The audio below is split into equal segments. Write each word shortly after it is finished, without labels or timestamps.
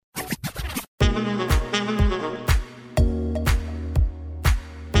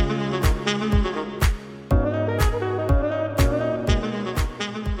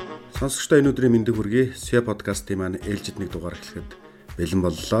Сонсогчдоо энэ өдрийн мэндийг хүргэе. SEO подкастын маань ээлжид нэг дугаар эхлэхэд бэлэн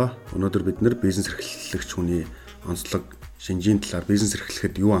боллоо. Өнөөдөр бид нэр бизнес эрхлэгч хүний онцлог шинжийн талаар, бизнес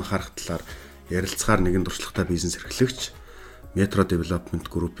эрхлэхэд юу анхаарах талаар ярилцахаар нэгэн туршлагатай бизнес эрхлэгч Metro Development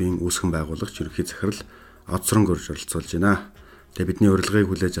Group-ийн үүсгэн байгуулагч ерөнхий захирал Одсрон гөрж оролцуулж байна. Тэгээ бидний урилгыг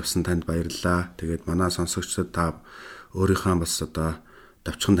хүлээж авсан танд баярлалаа. Тэгээд манай сонсогчдод та өөрийнхөө бас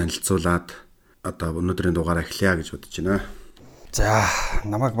давчхан танилцуулаад өнөөдрийн дугаараа эхлэе гэж бодож байна. За,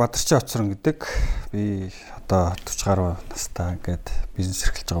 намайг Бадарчин Одсрон гэдэг. Би 40 гаруй настай ингээд бизнес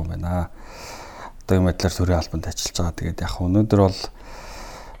эрхэлж байгаа юм байна. Одоогийн байдлаар төрийн албанд ажиллаж байгаа. Тэгээд яг өнөөдөр бол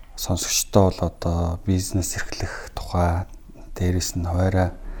сонсогчдоо бол бизнес эрхлэх тухай, дээрээс нь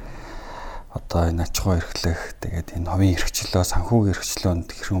хуваараа энэ аж ахуй эрхлэх, тэгээд энэ хувийн эрхчлөө, санхүүгийн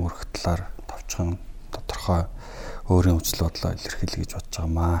эрхчлөөнд хэрхэн өргөх талаар товчхон тодорхой өөрийн үзэл бодлоо илэрхийлье гэж бодож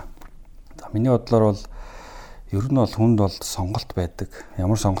байгаамаа. За, миний бодлоор бол ер нь бол хүнд бол сонголт байдаг.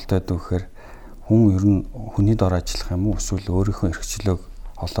 Ямар сонголт байдаг вэхээр хүн ер нь хүний дор ажиллах юм уу, эсвэл өөрийнхөө эрхчлөөг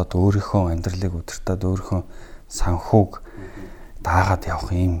олоод өөрийнхөө амьдралыг удирдаад өөрийнхөө санхүүг даагаад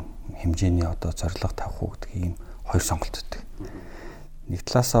явах ийм хэмжээний зорилго тавих уу гэдэг ийм хоёр сонголт байдаг. Нэг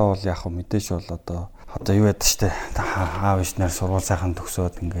талаасаа бол яг мэдээж бол юу яд штэ аав ээжнэр сургууль сайхан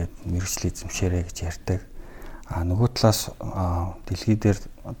төгсөөд ингээд мэргэжил эзэмшээрэй гэж ярьдаг. Нөгөө талаас дэлхий дээр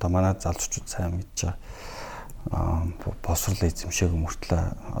манай залуучууд сайн мэдж байгаа босрол эзэмшээг мөртлөө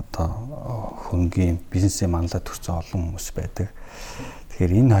хөнгөн бизнесийн манлайд төрсэн олон хүмүүс байдаг.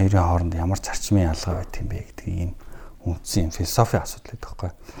 Тэгэхээр энэ хоёрын хооронд ямар зарчмын ялгаа байт юм бэ гэдэг ийм үндсэн философи асуудал байдаг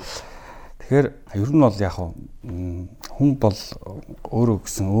байхгүй. Тэгэхээр ер нь бол яг хүн бол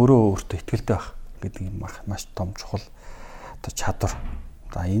өөрөө өөртөө итгэлтэй байх гэдэг юм маш том чухал чадвар.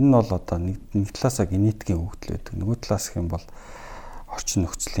 За энэ нь бол нэг талаасаа генетикийн хөгжил байдаг. Нөгөө талаас гэх юм бол орчин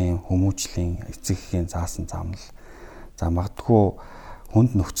нөхцөлийн, хүмүүжлийн, эцэг эхийн заасан замнал. За магадгүй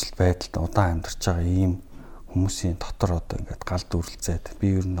хүнд нөхцөл байдалд удаан амьдарч байгаа ийм хүмүүсийн дотор ингээд галд үрэлцээд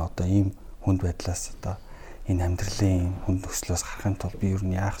би ер нь ийм хүнд байдлаас энэ амьдралын хүнд нөхцлөөс харахын тулд би ер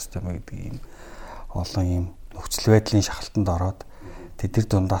нь яах ёстой вэ гэдэг ийм олон ийм нөхцөл байдлын шахалтанд ороод тэдэр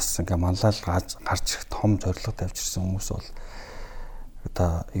дундаас ингээ манлайл гарч ирэх том зорилго тавьчихсан хүмүүс бол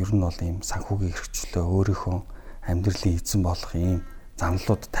ер нь бол ийм санхүүгийн эрхчлөө өөрийнхөө амьдралын эзэн болох ийм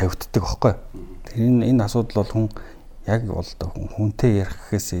замлууд тавигддаг байхгүй. Энэ асуудал бол хүн яг хүнтэй ярих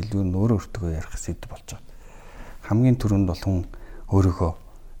гэхээс илүү өөрөө өөртөө ярих сэдв болж байгаа. Хамгийн түрүүнд бол хүн өөрийгөө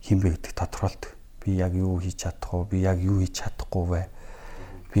хинбэ гэдэг тодорхойлдог. Би яг юу хийж чадах вэ? Би яг юу хийж чадахгүй вэ?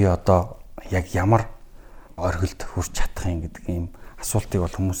 Би яг ямар оргилд хүрч чадах юм гэдэг ийм асуултыг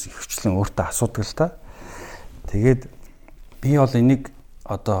бол хүмүүс ихвчлэн өөртөө асуудаг л та. Тэгээд би бол энийг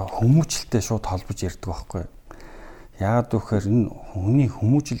хүмүүжлэлтэй шууд холбож ярьдаг байхгүй. Яагаад гэвэл энэ хүний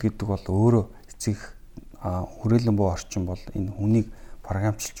хүмүүжил гэдэг бол өөрөө эцэг хүрээлэн буй орчин бол энэ хүнийг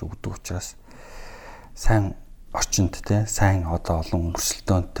програмчилж өгдөг учраас сайн орчинд сайн олон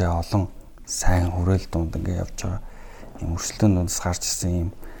өрсөлдөөнтэй олон сайн хүрээл дунд ингээ явж байгаа. Ийм өрсөлдөөн дундаас гарч ирсэн ийм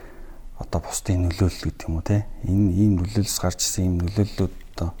бусдын нөлөөлөл гэдэг юм уу ийм нөлөөллөс гарч ирсэн ийм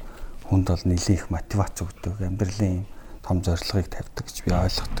нөлөөллүүд хүнд бол нэлээд их мотивац өгдөг, амьдралын ийм том зорилгыг тавьдаг гэж би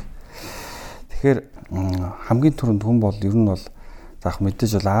ойлгодог. Тэгэхээр хамгийн түрүүнд хүн бол ер нь бол заах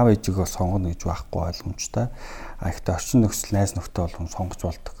мэдээж бол аав ээжийгөө сонгоно гэж байхгүй ойлгомжтой. Ихтэй орчин нөхцөл найз нөхдөд бол хүн сонгож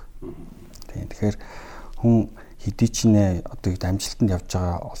болдог. Тэгэхээр хүн хэдий ч нэ амжилтанд явж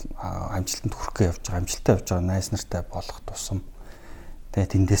байгаа, амжилтанд хүрэхгээ явж байгаа, амжилттай явж байгаа найз нартай болох тусам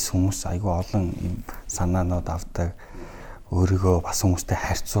тэндээс хүмүүс айгүй олон юм санаанууд авдаг, өөрийгөө бас хүмүүстэй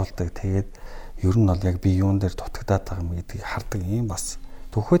харьцуулдаг. Тэгээд ер нь бол яг би юун дээр дутагдаад байгаа юм гэдгийг хардаг юм бас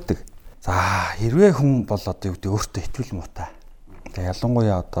түүх байдаг. За хэрвээ хүн бол өөртөө итгэл муутай. Тэгээ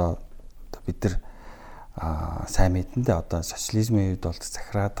ялангуяа бид нар сайн мэдэндээ социализмын үед бол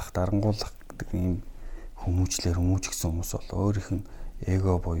захираадах, дарангуулах гэдэг ийм хүмүүжигсэн хүмүүс бол өөрийнх нь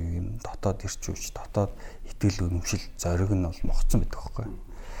эго буюу юм дотоод ирчүүч, дотоод итгэл үнэмшил зориг нь бол мохцсон байдаг байхгүй.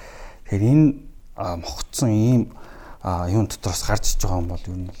 Тэгэхээр энэ мохцсон ийм юун дотроос гарч иж байгаа юм бол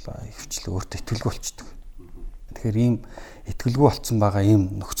ер нь ихвчлэн өөртөө итгэлгүй болчдөг. Тэгэхээр ийм итгэлгүй болцсон байгаа ийм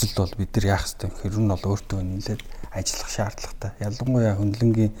нөхцөлд бол бид нар яах ёстой вэ? Ер нь бол өөртөө нэлээд ажиллах шаардлагатай. Ялангуяа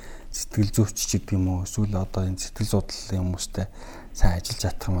хөндлөнгийн сэтгэл зүйч ч гэдэг юм уу, эсвэл энэ сэтгэл судлалын хүмүүстэй сайн ажиллаж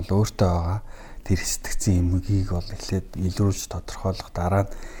чадах юм бол өөртөө байгаа тэр сэтгцэн эмгэгийг бол эхлээд илрүүлж тодорхойлох, дараа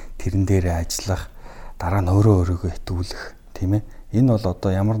нь тэрэн дээрээ ажиллах, дараа нь өөрийгөө итгүүлэх, тийм ээ. Энэ бол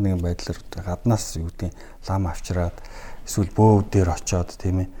ямар нэгэн байдлаар гаднаас лам авчираад эсвэл бөөв дээр очиод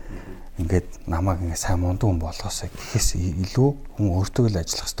тийм ээ ингээд намайг ингээд сайн мундаг хүн болгоосоо гэхээс илүү хүн өөртөө л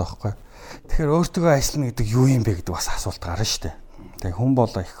ажиллах хэрэгтэй байхгүй. Тэгэхээр өөртөө ажиллана гэдэг юу юм бэ гэдэг бас асуулт гарна шүү дээ. Тэгээ хүн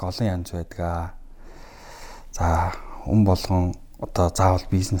бол их олон янз байдаг. За хүн болгон одоо заавал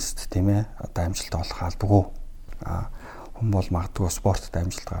бизнест тийм ээ одоо амжилт олох албагүй. Хүн бол магадгүй спортод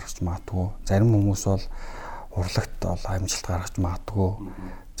амжилт гаргаж магадгүй. Зарим хүмүүс бол урлагт бол амжилт гаргаж магадгүй.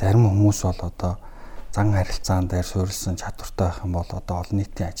 Зарим хүмүүс бол одоо зан харилцаан дээр суурилсан чадвартай байх юм бол одоо олон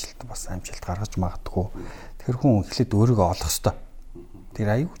нийтийн ажилд бас амжилт гаргаж магадгүй. Тэгэхээр хүн эхлээд өөрийгөө олох ёстой. Тэр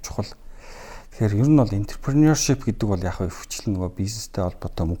аюул чухал. Тэгэхээр ер нь бол entrepreneurship гэдэг бол яг хөвчлэн нөгөө бизнестэй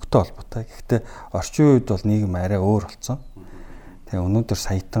холбоотой, мөнгөтэй холбоотой. Гэхдээ орчин үед бол нийгэм арай өөр болсон. Тэгээ өнөөдөр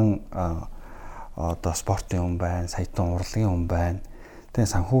саятан одоо спортын хүн байна, саятан урлагийн хүн байна.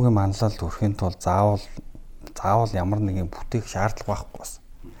 Тэгээ санхүүгийн манлайлалд хүрэхин тулд заавал ямар нэгэн бүтээх шаардлага байхгүй бас.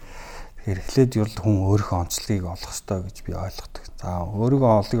 Тэгэхээр эхлээд ер нь хүн өөрийнхөө онцлогийг олох ёстой гэж би ойлгодог. За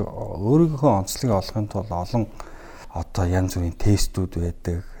өөрийнхөө онцлогийг олохын тулд олон одоо янз бүрийн тестүүд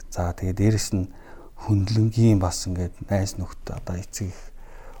байдаг. За тэгээд дээрэс нь хөндлөнгийн бас ингээд найз нөхд одоо эцэг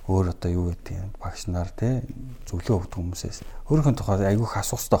өөр одоо юу гэдэг юм багш нар тий зөвлөө өгдөг хүмүүсээс өөрийнхөө тухай айгүйх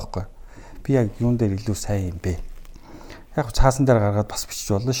асуух хэрэгтэй байхгүй. Би яг юун дээр илүү сайн юм бэ? Яг цаасан дээр гаргаад бас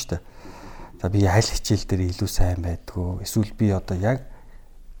бичиж болно шүү дээ. За би аль хичээл дээр илүү сайн байдгүй. Эсвэл би одоо яг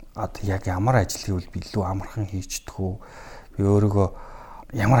ямар ажил хийвэл би илүү амархан хийждэггүй. Би өөрийгөө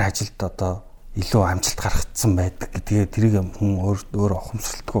ямар ажилд одоо илүү амжилт гаргацсан байдаг гэдгээ тэрийг хүн өөр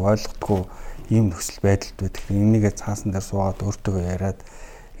ухамсарлтгүй ойлгохгүй ийм нөхцөл байдалд байдаг. Энийгээ цаасан дээр суугаад өөртөө яриад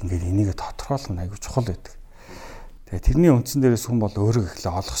ингээд энийгээ тодорхойлох нь аягүй чухал байдаг. Тэгээ тэрний үндсэн дээрээс хүн бол өөрийгөө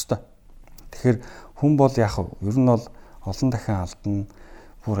эхлээ олох ёстой. Тэгэхээр хүн бол яг ер нь бол олон дахин алдна.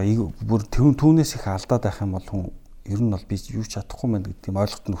 Бүр түүнээс их алдаад байх юм бол хүн ер нь бол би юу ч чадахгүй мэн гэдэг юм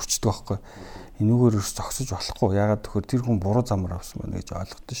ойлголт нь өчтдөг байхгүй. Энүүгээр ерөөс зогсож болохгүй. Ягаад тэгэхээр тэр хүн буруу замаар авсан байна гэж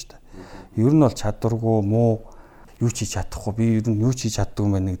ойлгодог шүү дээ. Ер нь бол чадваргүй муу юу ч хийж чадахгүй би ер нь юу ч хийж чаддгүй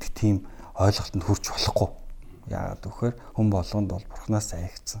мэн гэдэг тийм ойлголтод хүрч болохгүй. Ягаад гэхээр хүн болгонд бол бурхнаас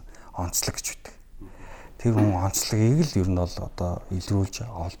аягдсан онцлог гэж үүдэг. Тэр хүн онцлогийг л ер нь бол одоо илрүүлж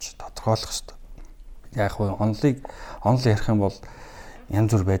олж тодорхойлох хэрэгтэй. Яг хөө онол ярих юм бол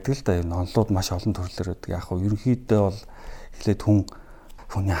янз бүр байдаг л да. Энэ онлууд маш олон төрлөөр байдаг. Яг хөө ерөнхийдөө бол эхлээд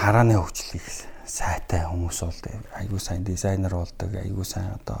хүний харааны хөгжлийг сайтай хүмүүс бол айгүй сайн дизайнер болдог, айгүй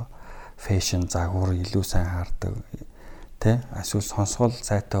сайн одоо фэшн загвар илүү сайн хардаг тий. Эсвэл сонсгол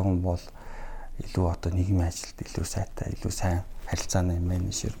сайтай хүн бол илүү одоо нийгмийн ажилд илүү сайтай, илүү сайн харилцааны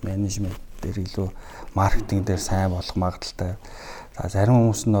менежмент дээр илүү маркетинг дээр сайн болох магадaltaй. За зарим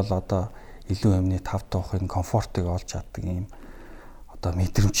хүмүүс нь бол одоо илүү юмны тав туухын комфортыг олж чаддаг юм одоо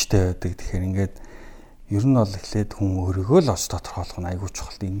мэдрэмжтэй байдаг. Тэгэхээр ингээд ер нь бол эхлээд хүн өөрийгөө л олж тодорхойлох нь айгүй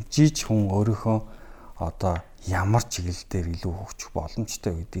чухал. Ингэж хүн өөрийнхөө одоо ямар чиглэл дээр илүү хөгжих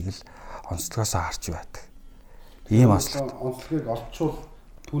боломжтой гэдгийг л онцлогоос харж байдаг. Ийм онцлогийг олчвол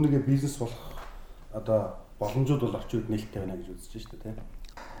түүнийгээ бизнес болох одоо боломжууд бол орчин үед нээлттэй байна гэж үзэж шүү дээ, тийм.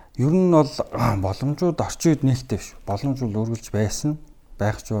 Ер нь бол боломжууд орчин үед нээлттэй биш. Боломж бол өргөлж байсан,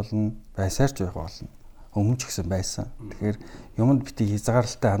 байх ч болно, байсаар ч байх болно. Өмнө ч гэсэн байсан. Тэгэхээр юмд бити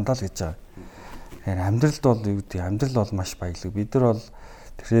хязгаарлалтай хандаа л гэж байгаа. Тэгэхээр амьдралд бол юу гэдэг амьдрал бол маш баялаг. Бид нар бол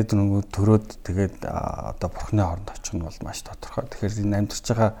тэрээд нөгөө төрөөд тэгээд одоо бурхны хооронд очих нь бол маш тодорхой. Тэгэхээр энэ амьдарч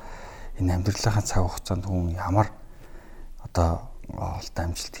байгаа энэ амьдралынхаа цаг хугацаанд хүн ямар одоо олт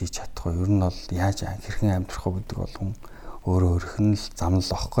амжилт хийж чадах вэ? Ер нь бол яаж хэрхэн амьдрах вэ гэдэг бол хүн өөрөөх нь л замнал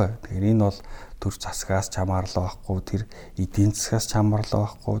واخгүй. Тэгэхээр энэ бол төр засгаас ч хамаарлаа байхгүй, тэр эдийн засгаас ч хамаарлаа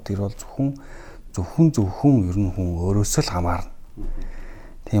байхгүй. Тэр бол зөвхөн ер нь хүн өөрөөсөө л хамаарна.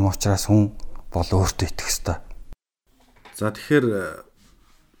 Тийм учраас хүн бол өөртөө итгэх ёстой. За тэгэхээр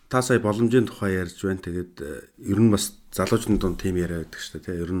та сая боломжийн тухай ярьж байна. Тэгээд ер нь бас залуучдын дунд тийм яриа байдаг шүү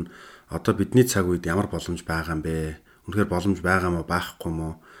дээ. Ер нь одоо бидний цаг үед ямар боломж байгаа юм бэ? Үнэхээр боломж байгаа мó байхгүй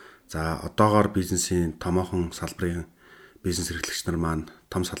мó? За одоогоор бизнесийн томоохон салбарын бизнес эрхлэгч нар маань,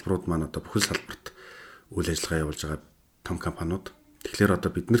 том салбарууд маань одоо бүхэл салбарт үйл ажиллагаа явуулж байгаа том компаниуд. Тэгэхээр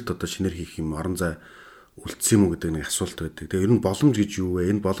одоо биднэрт одоо шинээр хийх юм орон зай үлдсэн юм уу гэдэг нэг асуулт байдаг. Тэгээ ер нь боломж гэж юу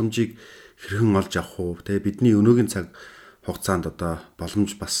вэ? Энэ боломжийг хэрхэн олж авах вэ? Тэгээ бидний өнөөгийн цаг хугацаанд одоо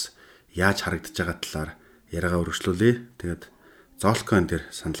боломж бас яаж харагдаж байгаа талаар яриагаа өргөжлүүлье. Тэгээд Золкон дээр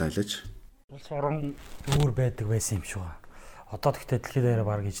санал айлж. Улс орон өөр байдаг байсан юм шиг ба. Одоо тэгтээ дэлхийд дээр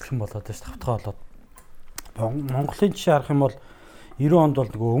баг ижлэхэн болоод байна шүү дээ. Тавтгай болоод. Монголын жишээ харах юм бол 90 онд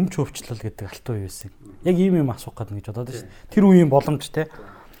бол нөгөө өмч өвчлөл гэдэг алтан үе байсан. Яг ийм юм асуух гэдэг гэж бодоод байна шүү дээ. Тэр үеийн боломж те.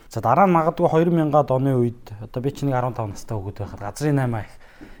 За дараа нь магадгүй 2000-ад оны үед одоо би ч нэг 15 настай хүүхэд байхад газрын 8 их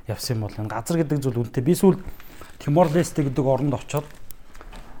явсан юм бол энэ газар гэдэг зүйл үнэтэй. Би сүүл Тимор-Лесте гэдэг оронд очоод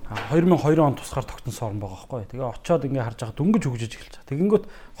 2002 онд тусгаар тогтносон орн байгаа байхгүй. Тэгээ очоод ингээ харж байгаа дөнгөж хөгжиж эхэлж байгаа. Тэгэнгүүт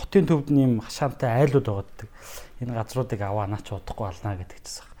хотын төвд нэм хашаантай айлууд байгааддаг. Энэ газруудыг аваа наач удахгүй алнаа гэдэг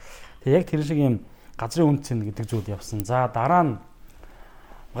чийсэн. Тэгээ яг тэр шиг юм газрын үнцэн гэдэг зүйл явсан. За дараа нь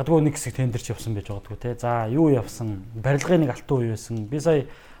Магадгүй нэг хэсэг тендерч явсан байж магадгүй те. За юу явсан? Барилгын нэг алтан үе байсан. Би сая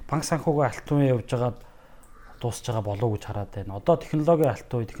банк санхугийн алтан үе явж байгаад дуусж байгаа болов уу гэж хараад байна. Одоо технологийн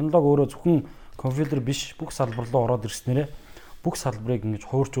алтан үе, технологи өөрөө зөвхөн компьютер биш, бүх салбар руу ороод ирснээрээ бүх салбарыг ингэж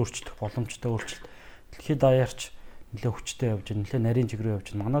хуурч өөрчлөх боломжтой өөрчлөлт. Дэлхийд даяарч нэлээд хүчтэй явж байна, нэлээд нарийн чиглэл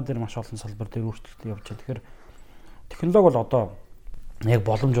явж байна. Манай дээр маш олон салбар дээр өөрчлөлт явж байна. Тэгэхээр технологи бол одоо яг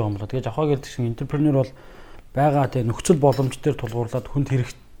боломж байгаа юм болоо. Тэгээ Жавхаа гэдэг шиг энтерпренер бол байгаа тэг нөхцөл боломж дээр тулгуурлаад хүнд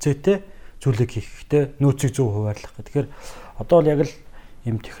хэрэгцээтэй зүйлийг хийх хэрэгтэй, нөөцийг зөв хуваарлах гэх. Тэгэхээр одоо бол яг л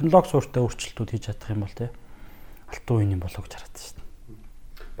ийм технологи суурьтай өөрчлөлтүүд хийж чадах юм бол те алтан үеийн болоо гэж хараад байна шүү дээ.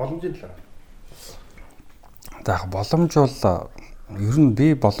 Боломжийн талаар. За яг боломж бол ер нь би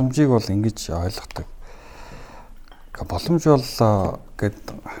боломжийг бол ингэж ойлгодог. Боломж бол гээд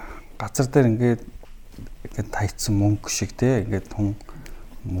газар дээр ингээд тайцсан мөнгө шиг те ингээд хүн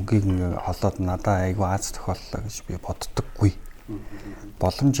мөгийг холоод надаа айгүй аз тохиоллоо гэж би боддоггүй.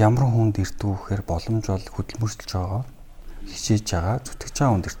 Боломж ямар хүнд ирдэг вэ гэхээр боломж бол хөдөлмөрлөж байгаа, хичээж байгаа, зүтгэж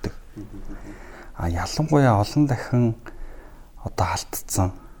байгаа хүнд ирдэг. Ялангуяа олон дахин одоо алдсан,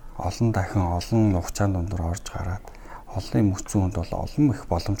 олон дахин олон хугацаанд өндөр орж гараад олон мөцөн хүнд бол олон их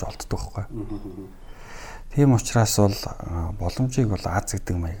боломж олддог байхгүй. Тийм учраас бол боломжийг бол аз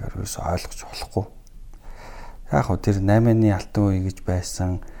гэдэг маягаар ерөөсөй ойлгож болохгүй. Яг хөө тэр 8-ны алтан үе гэж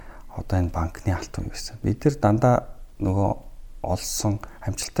байсан, одоо энэ банкны алтан үе гэсэн. Бид нар дандаа нөгөө олсон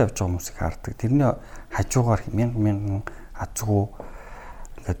амжилттай явж байгаа хүмүүсийг хардаг. Тэрний хажуугаар мянган азгүй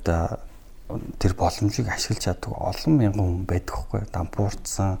ингээд тэр боломжийг ашиглаж чаддаг олон мянган хүн байдаг хгүй.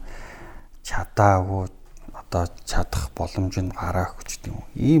 Дампуурцсан, чадаагүй, одоо чадах боломж нь гараах гэж тийм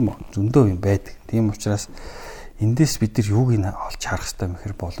ийм зөндөө юм байдаг. Тийм учраас эндээс бид нар юуг нь олж харах хэрэгтэй юм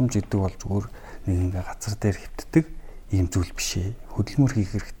хэрэг боломж гэдэг бол зүгээр нэг ингээ газар дээр хөвтдөг ийм зүйл биш ээ. Хөдөлмөр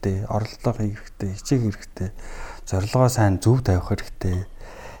хийх хэрэгтэй, оролдлого хийх хэрэгтэй, хичээх хэрэгтэй, зорилгоо сайн зөв тавих хэрэгтэй.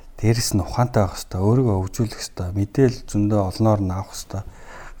 Дээрэс нь ухаантай байх хэрэгтэй, өөрийгөө хөгжүүлэх хэрэгтэй, мэдээлэл зөндөө олноор нь авах хэрэгтэй,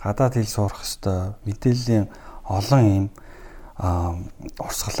 гадаад хэл сурах хэрэгтэй, мэдээллийн олон ийм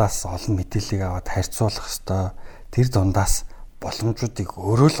урсгалаас олон мэдээллийг аваад харьцуулах хэрэгтэй. Тэр дундаас боломжуудыг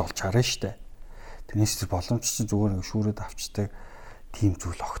өөрөө л олж харна штэ. Тэрнээс тэр боломж чинь зүгээр нэг шүүрээд авчдаг тийм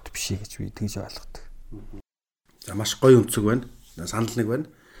зүйл огт биш гэж би тэгж ойлгодог. За маш гоё өнцөг байна. Санал нэг байна.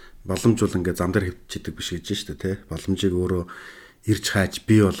 Боломж бол ингээ зам дээр хөвчдөг биш гэж штэ тий. Боломжийг өөрөө ирж хайж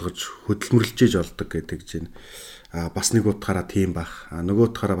бий болгож хөдөлмөрлөж олдог гэдэг чинь бас нэг утгаараа тийм бах.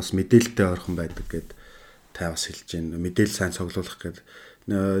 Нөгөө утгаараа бас мэдээлэлтэй ойрхон байдаг гэд та бас хэлж байна. Мэдээлэл сайн цуглуулах гэд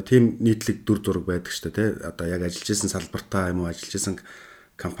тийм нийтлэг дүр зураг байдаг штэ тий. Одоо яг ажиллаж исэн салбартаа юм уу ажиллаж исэн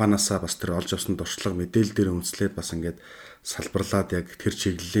компаниасаа бас тэр олж авсан дуршлаг мэдээлэл дээр үндэслээд бас ингээд салбарлаад яг тэр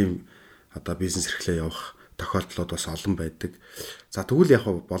чиглэлийн одоо бизнес эрхлээ явах тохиолдлууд бас олон байдаг. За тэгвэл яг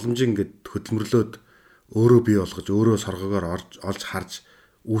боломжийг ингээд хөдөлмөрлөөд өөрөө бий болгож өөрөө соргогоор олж харж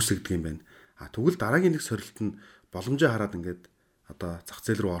үүсгдэг юм байна. Тэгвэл дараагийн нэг сорилт нь боломжоо хараад ингээд одоо зах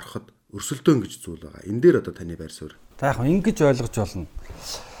зээл рүү ороход өрсөлдөөн гэж зүйл байгаа. Энэ дээр одоо таны байр суурь. За яг ингэж ойлгож болно.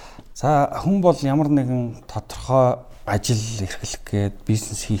 За хүн бол ямар нэгэн тодорхой ажил эрхлэх гээд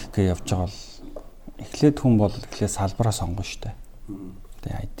бизнес хийх гээд явж байгаа бол эхлээд хүн бол эхлээд салбараа сонгоно штэ.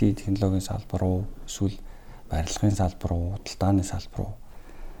 Тэгээ IT технологийн салбар руу эсвэл барилгын салбар руу, худалдааны салбар руу.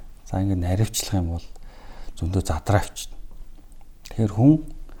 За ингэ наривчлах юм бол зөндөө задраа авчна. Тэгэхээр хүн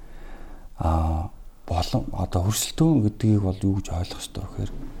болон одоо хөрсөлдөөн гэдгийг бол юу гэж ойлгох ёстой вэ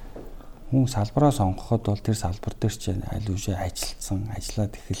гэхээр хүн салбараа сонгоход бол тэр салбар дээр чинь аль үшээ ажилласан,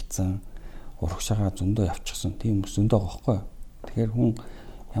 ажиллаад эхэлсэн, урагшаага зөндөө явчихсан тийм зөндөө байгаа байхгүй. Тэгэхээр хүн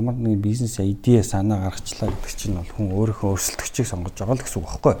ямар нэгэн бизнес идея санаа гаргачлаа гэдэг чинь бол хүн өөрийнхөө өрсөлдөгчийг сонгож байгаа л гэсэн үг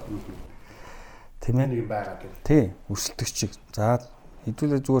байхгүй. Тийм ээ. Нэг байгаа гэх. Тий, өрсөлдөгчийг. За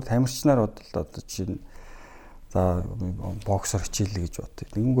хэдүүлээ зүгээр тамирчнаар бодлоо одоо чинь за боксер хичээлээ гэж бодъё.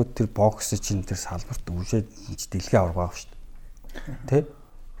 Нэгэнгүүд тэр бокс чинь тэр салбарт өвшөөд дэлхий авраг байгаа шүү дээ.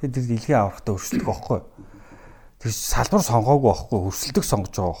 Тэ? Тэр дэлхий аврагтаа өрсөлдөх байхгүй. Тэр салбар сонгоогүй байхгүй, өрсөлдөх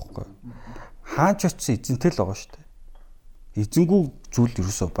сонгож байгаа байхгүй. Хаач очсон эзэнтэй л байгаа шүү дээ. Эзэнгүү зүйл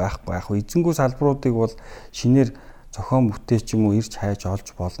ерөөсөө байхгүй. Яг эзэнгүү салбаруудыг бол шинээр зохион бүтээч юм уу ирж хайж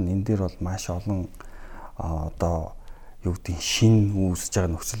олж болно. Энэ дээр бол маш олон одоо юу гэдэг шин үүсэж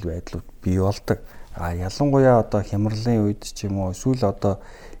байгаа нөхцөл байдлууд бий болдог. Ялангуяа одоо хямралын үед ч юм уу эсвэл одоо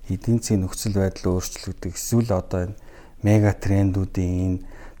эдийн засгийн нөхцөл байдал өөрчлөгдөж эсвэл одоо энэ мега трендүүдийн энэ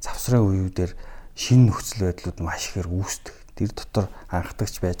завсрын үеүүдээр шинэ нөхцөл байдлууд маш ихээр үүсдэг. Тэр дотор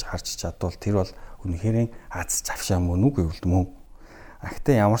анхдагч байж гарч чадвал тэр бол үнэхээр аз завшаа мөн үгүй мөн.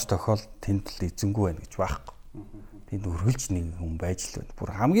 Ахтай ямар ч тохиолдолд тэнд л эзэнгүй байна гэж байхгүй. Тэнд үргэлж нэг хүн байж л байна. Бүр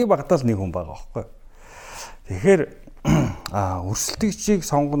хамгийн багадаа л нэг хүн байгаа байхгүй. Тэгэхээр өрсөлдөгчийг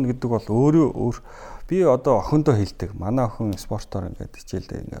сонгоно гэдэг бол өөрөө би одоо охиндоо хэлдэг. Манай охин спортоор ингээд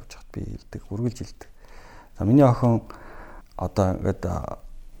хичээлдээ ингээд явж хат би хэлдэг, үргэлж хэлдэг. За миний охин одоо ингээд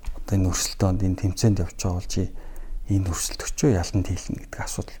одоо энэ өрсөлдөөнд энэ тэмцээнд явж байгаа бол чи энэ өрсөлдөгчөө яланд хийлнэ гэдэг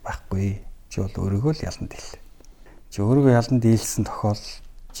асуудал байхгүй. Чи бол өөрийгөө л яланд хийлээ. Чи өөрийгөө яланд дийлсэн тохиол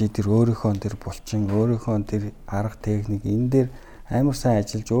чи тэр өөрийнхөө тэр булчин, өөрийнхөө тэр арга техник энэ дээр амар сайн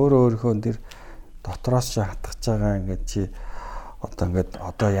ажиллаж өөрийнхөө тэр дотроос чи хатгаж байгаа ингээд чи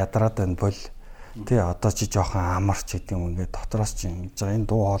одоо ядраад байна бол тий одоо чи жоохон амарч гэдэг юм ингээд дотроос чи ингэж байгаа энэ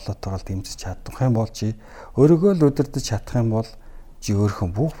дуу хоолойтойгоо дэмжиж чадах юм бол чи өөрийгөө л удирдах чадах юм бол чи өөрийнхөө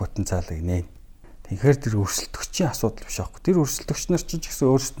бүх потенциалыг нээн. Тэгэхээр тэр өрсөлдөгчийн асуудал биш аахгүй. Тэр өрсөлдөгч нар ч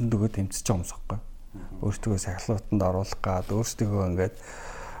гэсэн өөрсдөндөө тэмцэж байгаа юмс аахгүй. Өөрсдөө сахилтанд оруулах гад өөрсдөө ингээд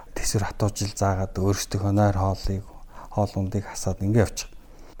тэсвэр хатуужил заагаад өөрсдөө нойр хоол ундыг хасаад ингээд явчих.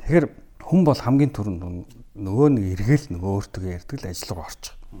 Тэгэхээр хүн бол хамгийн түрүүнд нөгөө нэг эргээл нөгөө өөртөө ярьдаг л ажил руу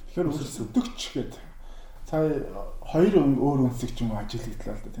орчих. Тэгэхээр өрсөлдөгч гэдэг цаа хоёр өөр үнсэг ч юм уу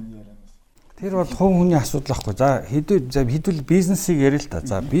ажиллагдлаа л да таны ярианаас. Тэр бол хувь хүний асуудал байхгүй. За хэдүүл бизнесийг ярил л да.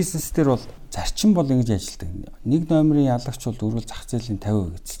 За бизнес дээр бол зарчим бол ингэж ажилладаг. Нэг номерын ялагч бол дөрвөл зах зээлийн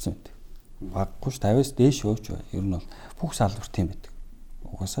 50% эзэлсэн байдаг. Баггүй ш 50-аас дээш өвч бай. Ер нь бол бүх салбарт тийм байдаг.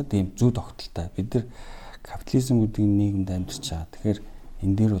 Угаасаа тийм зүй тогтолтой. Бид нар капитализм гэдэг нийгэмд амьдарч байгаа. Тэгэхээр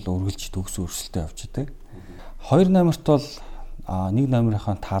энэ дээр бол үргэлж төгс өрсөлдөд явж байгаа. Хоёр номерт бол нэг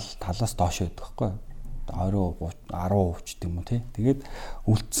номерынхаа талаас доош байдаг байхгүй. 20% 10% ч гэдэм үү тий. Тэгээд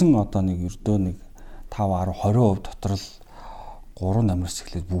үлдсэн одоо нэг ердөө нэг 5 10 20% дотор л 3 номероос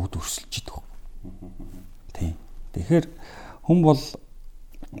эхлээд бүгд өрсөлдөж идэг. Тий. Тэгэхээр хүн бол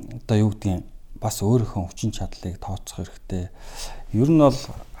одоо юу гэдгийг бас өөрийнхөө хүчин чадлыг тооцох хэрэгтэй. Ер нь бол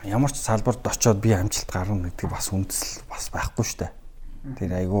ямар ч салбарт очиод би амжилт гарна гэдэг бас үндэслэл бас байхгүй шүү дээ.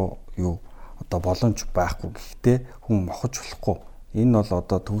 Тэр айгүй юу одоо боломж байхгүй. Гэхдээ хүн мохож болохгүй. Энэ бол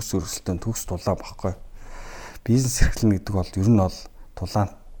одоо төгс өрсөлдөөн төгс тулаан багхгүй. Бизнес эрхлэнэ гэдэг бол ер нь бол тулаан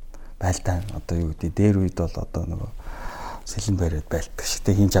байлдаан одоо юу гэдэг дээр үед бол одоо нөгөө сэлэн бариад байлдаг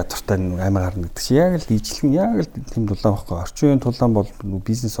шигтэй хийн чадвартай аймаг гарна гэдэг чи яг л ижлэгэн яг л тийм тулаан багхгүй. Орчин үеийн тулаан бол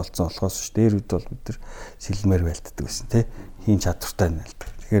бизнес болсон болохоос ш дээр үед бол бид нар сэлмээр байлддаг гэсэн тий хийн чадвартай байлдаг.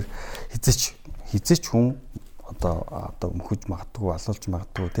 Тэгэхээр хизээч хүн одоо мөхөж магадгүй алуулж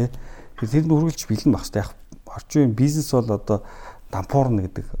магадгүй тий тэр нь үргэлж бэлэн байх хэрэгтэй. Яг орчин үеийн бизнес бол одоо дампуурна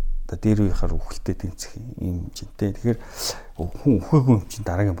гэдэг дээр үеийнхаар үхэлтэй тэмцэх юм жинтэй. Тэгэхээр хүн үхээгүй юм чинь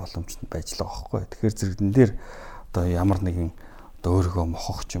дараагийн боломжтой байж л байгаа байхгүй. Тэгэхээр зэрэгдэн дээр одоо ямар нэгэн одоо өөрийгөө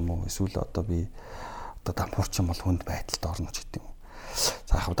мохох ч юм уу эсвэл одоо би одоо дампуурч юм бол хүнд байдалд орно ч гэдэг юм.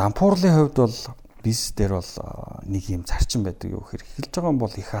 За яг дампуурлын хувьд бол бизнес дээр бол нэг юм зарчим байдаг юу гэхээр эхэлж байгаа юм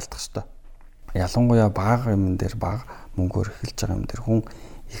бол их алдах хэрэгтэй. Ялангуяа бага юм дээр бага мөнгөөр эхэлж байгаа юм дээр хүн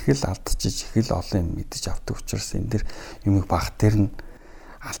их л алдчих, их л олон юм мэдэж авдаг учраас энэ дээр юмыг баг дээр нь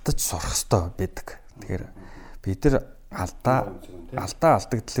алдаж сурах хэрэгтэй байдаг. Тэгэхээр бид нар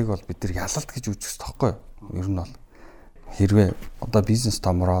алдагдлыг бол бид нар ялалт гэж үзэх хэрэгтэй байхгүй юу? Ер нь бол хэрвээ одоо бизнес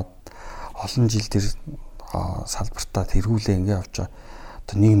томроод олон жил тэр салбартаа тэргүүлээ ингэ явж байгаа.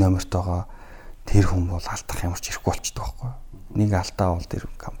 Одоо нэг номерт байгаа тэр хүн бол алдах ямар ч ирэхгүй болчихдог байхгүй юу? Нэг алдаа бол тэр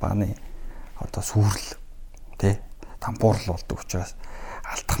компани одоо сүрэл тий дампуурл болдог учраас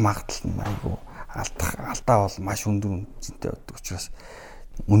алдах магадлал нь айгүй алдаа бол маш өндөр үнэтэй байдаг учраас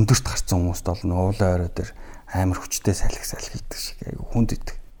өндөрт гарсан хүмүүст бол уулын орой дээр амар хүчтэй салхилдаг шиг айгүй хүнд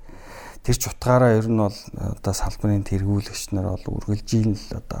идэг. Тэр ч утгаараа ер нь бол одоо салбарын тэргүүлэгч нар бол үргэлжийн л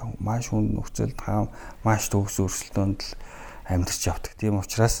одоо маш хүнд нөхцөлд маш төгс өрсөлдөөнд л амьдарч явдаг. Тийм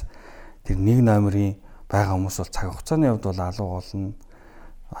учраас тэр нэг номерын байгаа хүмүүс бол цаг хугацааны хувьд бол алуу болно.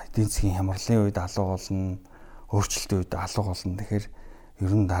 Эдийн засгийн хямралын үед алуу болно. Өөрчлөлтийн үед алуу болно. Тэгэхээр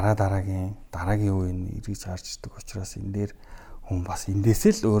ер нь дараагийн үеийн эргэж гарч ирдэг учраас энэ дээр хүн бас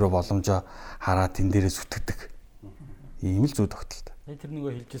эндээсээ л өөрөө боломжоо хараад энэ дээрээ зүтгэдэг. Ийм л зүй тогтолтой. Тэр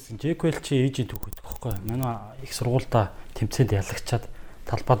нөгөө хэлжсэн Джеквел чи эйжент өгөх байхгүй. Манай их сургуультай тэмцээнд ялагчаад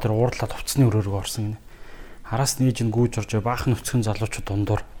талбай дээр уурлаад хувцсны өрөөрөө орсон гинэ. Хараас нь эйжент гүйж орж баахан нөцгөн залуучууд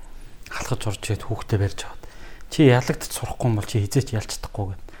дундуур халахж орж ирээд хүүхдээ барьж аваад. Чи ялагдаж сурахгүй юм бол чи хизээч ялж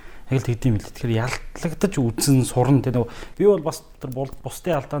чадахгүй гэв. Яг л тэгдэм билээ. Тэгэхээр ялагдаж үзэн сурна тэ нөгөө би бол бас тэр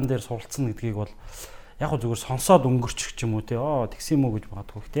бусдын алдаан дээр суралцсан гэдгийг бол яг хөө зүгээр сонсоод өнгөрчих ч юм уу те тэгсэн юм уу гэж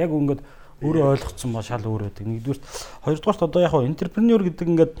бодгоо. Гэтэ яг ингээд өөрөө ойлгоцсон ба шал өөр байдаг. Нэгдүгürt хоёрдугаарт одоо яг хөө энтерпренеур гэдэг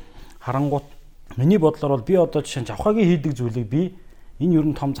ингээд харангуут миний бодлоор бол би одоо жишээ нь авхагийн хийдэг зүйлийг би энэ ер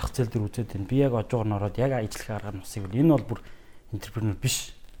нь том зах зээл дээр үзээд байна. Би яг ажуугаар нь ороод яг ажиллах аргаар нь усыг энэ бол бүр энтерпренеур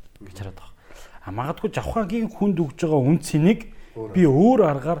биш гэж хараад байгаа. А магадгүй авхагийн хүнд өгж байгаа үн цэнийг би өөр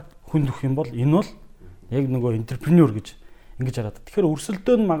аргаар хүнд өгөх юм бол энэ бол яг нөгөө энтерпренеур гэж ингэж хараад. Тэгэхээр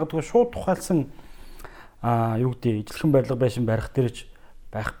өрсөлдөөн магадгүй шууд тухайлсан юу гэдэг ижлэхэн барилга байшин барих дээрч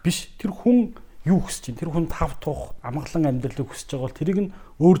байх биш. Тэр хүн юу хүсэж чинь, тэр хүн тав тух амгалан амьдралыг хүсэж байгаа бол тэрийг нь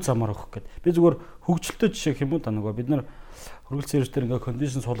өөр замаар өгөх гээд. Би зүгээр хөгжилтэй жишээ гэх юм уу та нөгөө бид нар хөргөл сервис дээр ингээ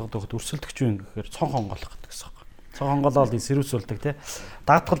кондишн суулгадаг хөхд өрсөлдөгч юм гэхээр цон хонголох гэдэг гэсэн юм. Цон хонголоод сервисүүлдэг тий.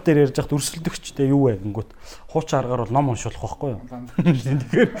 Даатгал дээр ярьж хахад өрсөлдөгчтэй юу вэ гингүүт хуучин аргаар бол ном уншуулах байхгүй юу.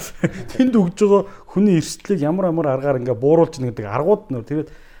 Тэгэхээр тэнд өгж байгаа хүний эрсдлийг ямар аргаар ингээ бууруулж ийн гэдэг аргууд нөр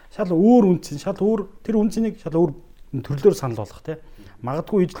тэгээд шал өөр үнцэн шал өөр тэр үнцнийг шал өөр төрлөөр санал болгох тий.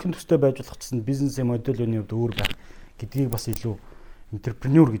 Магадгүй ижлэхэн төстэй байж болох гэсэн бизнесийн моделийн хувьд өөр байх гэдгийг бас илүү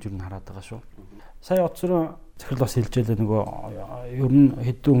энтерпренеур гэж юу хараад байгаа шүү. Сая оцроо захирал бас хэлжээлээ нөгөө ер нь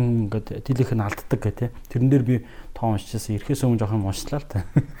хэдэн ингээд дийлийнх нь алддаг гэх тий. Тэрэн дээр би тоо уншижсэн ирэхээс өмнө жоох юм уншлаа л та.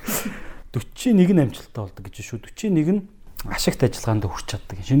 41 амжилттай болдог гэж шүү. 41 нь ашигт ажиллагаанд хүрч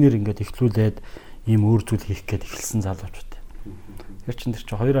чаддаг. Шинээр ингээд ихлүүлээд ийм өөр зүйл хийх гээд эхэлсэн залуучууд. Тэр чинь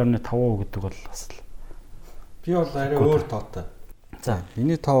 2.5% гэдэг бол бас л би бол арай өөр тоотой. За,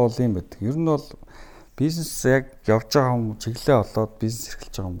 миний тоо бол юм байдаг. Ер нь бол бизнес яг явж байгаа юм чиглэлээ олоод бизнес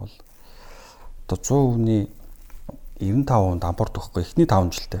эрхэлж байгаа юм бол одоо 100%-ний 95% дампуурд өгөхгүй эхний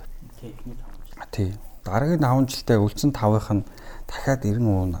 5 жилдээ. Тий. Дараагийн 5 жилдээ үлдсэн 5-ынх нь дахиад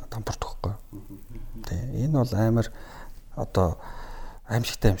 90% дампуурд өгөхгүй. Тий. Энэ бол амар одоо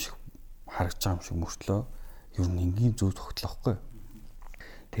аимшигтай юм шиг харагдаж байгаа юм шиг мөртлөө ер нь энгийн зүйл тогтлохгүй.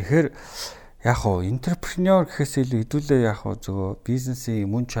 Тэгэхээр яг хоо энтерпренеур гэхээс илүү хэдүүлээ яг хоо зөв бизнесийн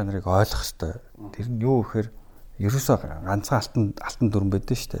мөн чанарыг ойлгох хэрэгтэй. Тэр нь юу гэхээр ерөөсөө ганцхан алтан дүрм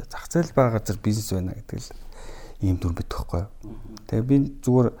байдаг шүү дээ. Зах зээл байгаа газар бизнес байна гэдэг л ийм дүрм байдаг хгүй. Тэгээ би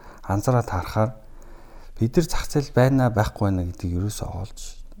зүгээр анзаараад харахаар бид нар зах зээл байна байхгүй байна гэдгийг ерөөсөө олж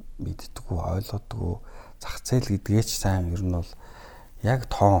мэддэггүй, ойлгодоггүй. Зах зээл гэдгээ ч сайн ер нь бол яг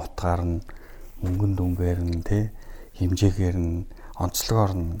тоон утгаар нь мөнгөн дүнгээр нь тэ хэмжээгээр нь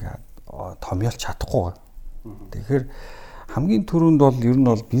онцлогоор нь ингээд томьёолж чадахгүй. Тэгэхээр хамгийн түрүүнд бол ер нь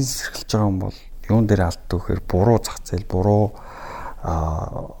бол бизнес эрхэлж байгаа юм бол юун дээр алддаг гэхээр буруу зах зээл, буруу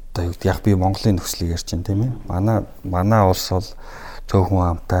одоо юу яг би Монголын нөхцөлийг ярьж байна тийм ээ. Манай улс бол цөөхөн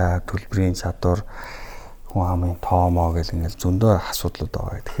амтай, төлбөрийн чадвар, хүн амын тоомоо гэл ингээл зөндөө асуудлууд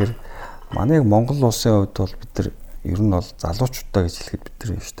байгаа. Тэгэхээр манай яг Монгол улсын хувьд бол бид нар ер нь бол залуучуудаа гэж хэлэхэд бид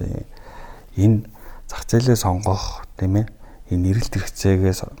нар юм шүү дээ. Энэ зах зээлээ сонгох тийм ээ. Энэ эрэлт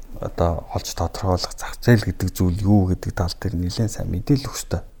хэрэгцээгээс одоо олж тодорхойлох зах зээл гэдэг зүйл юу гэдэг тал дээр нэлээд сайн мэдээлэл өгөх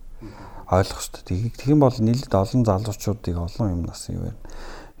хэрэгтэй. Ойлгох хэрэгтэй. Тийм бол нэлээд олон залуучуудыг олон юмнаас юу вэ?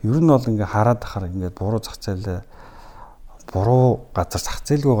 Ер нь бол ингээ хараад ахаар ингээ буруу зах зээлээ буруу газар зах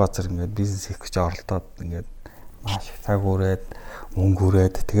зээлгүй газар ингээ бизнес хийх гэж оролдоод ингээ маш их цаг үрээд мөнгө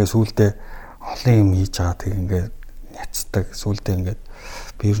үрээд тэгээ сүулдэ олон юм хийж байгаа тэг ингээ няцдаг сүулдэ ингээ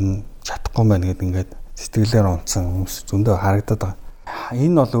би ер нь чадахгүй байна гэд ингээ сэтгэлээр унтсан хүмүүс зөндөө харагдаад байгаа.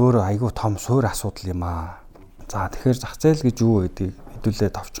 Энэ бол өөрөө айгүй том суур асуудал юм аа. За тэгэхээр зах зээл гэж юу гэдгийг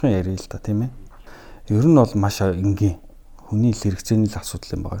хэдүүлээ товчхон ярил л та тийм ээ. Ер нь бол маш энгийн хүний хэрэгцээний л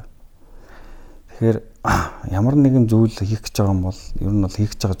асуудал юм байна. Тэгэхээр ямар нэгэн зүйл хийх гэж байгаа юм бол ер нь бол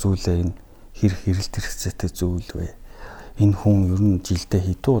хийх гэж байгаа зүйлээ энэ хэрэг хэрэлт хэрэгцээтэй зүйл вэ? Энэ хүн ер нь жилдээ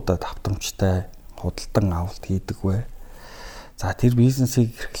хэдэн удаа давтамжтай худалдан авалт хийдэг вэ? За тэр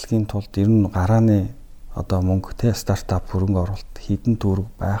бизнесийг эрхлэхийн тулд ер нь гарааны одоо мөнгө те стартап хөрөнгө оруулалт хідэн төгрөг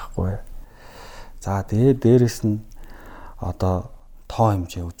байхгүй. За дээрэс нь одоо тоо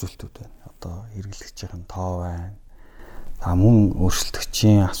хэмжээ үзүүлэлтүүд байна. Одоо хэрэглэгчийн тоо байна. За мөн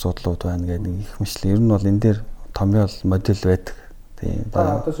өрсөлдөгчийн асуудлууд байна гэдэг их мэтлээ. Ер нь бол энэ дээр томьёол модель байдаг. Тийм.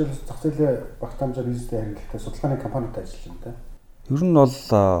 Одоо жишээ зах зээлээ багтаамжаар бизнестэй харилцаатай судалгааны компаниудад ажиллаж байна те. Ер нь бол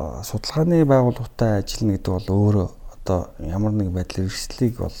судалгааны байгууллагатай ажиллана гэдэг бол өөрөө одоо ямар нэг байдлаар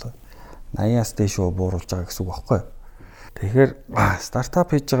эрсдлийг бол 80-аас дээш бууруулж байгаа гэсэн үг байхгүй. Тэгэхээр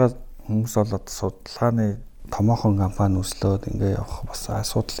стартап хийж байгаа хүмүүс бол одоо судалгааны томоохон компани өслөөд ингээ явах бас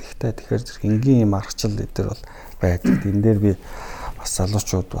асуудал ихтэй. Тэгэхээр зэрэг энгийн юм аргачлал дээр бол байдаг. Энэ дээр би бас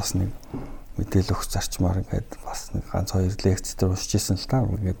залуучууд бас нэг мэдээлэл өгч зарчмаар ингээд бас нэг ганц хоёр лекц дээр уншиж ирсэн л та.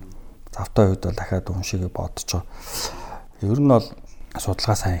 Ингээд завтай үед бол дахиад уншиг бодож байгаа. Ер нь бол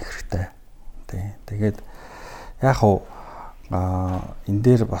судалгаа сайн хэрэгтэй. Тэгээд яг хуу энэ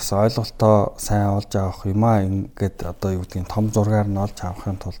дээр бас ойлголтоо сайн олж авах юм аа ингээд одоо юу гэдгийг том зургаар нь олж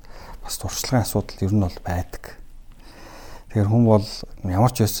авахын тулд бас туршлагын асуудал ер нь бол байдаг. Тэгэхээр хүн бол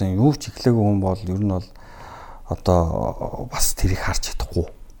ямар ч байсан юу ч ихлээгүй хүн бол ер нь бол одоо бас тэрийг харж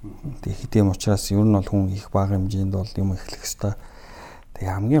чадахгүй. Тэгэхээм учраас ер нь бол хүн их бага хэмжээнд бол юм эхлэх ёстой.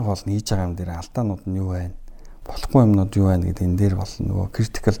 Тэгээ хамгийн гол нь хийж байгаа юм дээр алдаанууд нь юу байна? Болохгүй юмнууд юу байна гэдэг энэ дээр бол нөгөө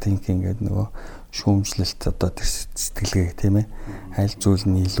critical thinking гэдэг нөгөө шүүмжлэлт одоо тэр сэтгэлгээ тийм ээ. Аль зүйл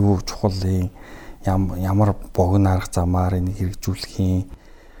нь илүү чухал ямар богино арга замаар энийг хэрэгжүүлэх юм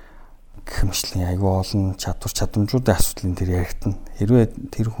гэх мэтлэн айгүй олон чадамжуудын асуудлын тэр яригдана. Хэрвээ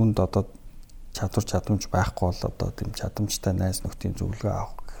тэр хүнд одоо чадамж байхгүй бол одоо тийм чадамжтай найз нөхдийн зөвлөгөө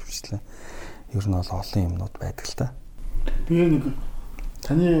авах гэх мэтлэн ер нь бол олон юмнууд байдаг л та. Би нэг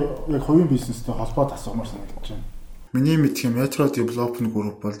таны яг хувийн бизнестэй холбоод асуумаар санагдаж байна. Миний мэдхийн Metro Development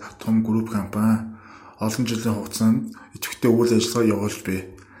Group бол том групп компани. Олон жилийн хугацаанд идэвхтэй үйл ажиллагаа явуулж буй.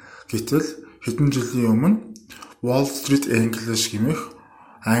 Гэтэл хэдэн жилийн өмнө Wall Street English гэмэх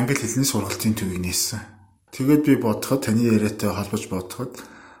англи хэлний сургалтын төвийг нээсэн. Тэгээд би бодоход таны яриатай холбож бодоход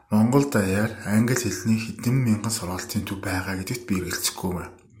Монгол даяар англи хэлний хэдэн мянган сургалтын төв байгаа гэдэгт би эргэлзэхгүй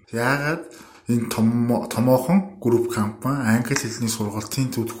байна. Яагаад энэ томоохон групп компани англи хэлний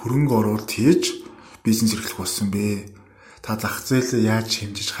сургалтын төвд хөрөнгө оруулалт хийж бизнес эрхлэх болсон бэ? Та зах зээлээ яаж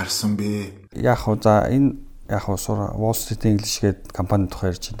хэмжиж харсан бэ? Яг уу за энэ яг уу Wall Street English гэдэг компани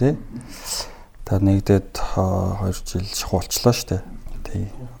тухай ярьж байна тий. Та нэгдээд 2 жил шахуулчлаа шүү дээ. Тий.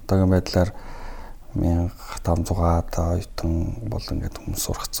 Одоогийн байдлаар 1500-аад оюутан бол ингээд хүмүүс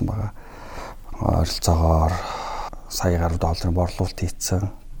сургацсан байгаа. Ойролцоогоор сая гаруй долларын борлуулалт хийцэн.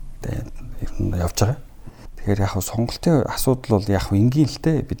 Тэгээд ер нь явж байгаа. Тэгэхээр яг сонголтын асуудал бол яг энгийн л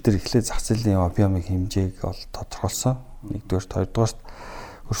дээ. Бид нар эхлээд зах зээлийн объемын хэмжээг бол тодорхойлсон. Нэгдүгээр, хоёрдугаар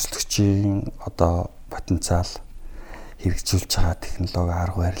өрсөлдөгчийн одоо потенциал хэрэгжүүлж байгаа технологи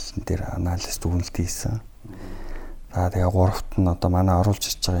арга барилын дээр анализ дүгнэлт хийсэн. За тэгээ гуравт нь одоо манай оруулж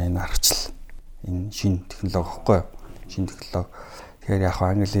ирж байгаа энэ аргачлал энэ шинэ технологи гэхгүй юу? Шинэ технологи. Тэгэхээр яг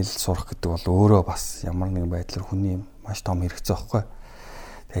англи хэл сурах гэдэг бол өөрөө бас ямар нэгэн байдлаар хүний маш том хэрэгцээ байхгүй.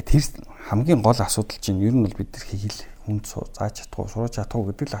 Тэгээ тэр хамгийн гол асуудал чинь ер нь бол бид нар хэл хүнд зааж чадахгүй, сурч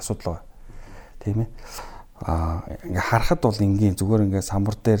чадахгүй гэдэг л асуудал байна. Тийм ээ. Ингээ харахад бол энгийн зүгээр ингээ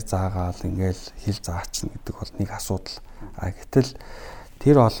самбар дээр заагаал ингээл хэл заачна гэдэг бол нэг асуудал. Гэтэл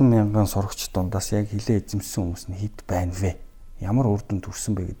тэр олон мянган сурагч дундаас яг хилээ эзэмсэн хүмүүс нь хэд байна вэ? Ямар үр дүнд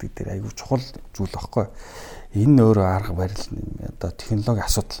хүрсэн бэ гэдэг дээр айгүй чухал зүйл багхгүй. Энэ өөрөө арга барил одоо технологи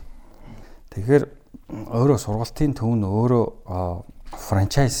асуудал. Тэгэхээр өөрөө сургалтын төв нь өөрөө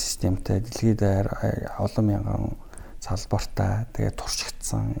франчайз системтэй дэлхийд даяар олон мянган салбартай тэгээд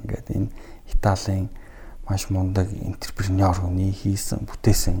туршигдсан ингээд энэ Италийн маш мундаг энтерпренеур хүний хийсэн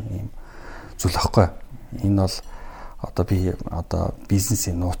бүтээсэн юм зүйл багхгүй. Энэ бол одоо би одоо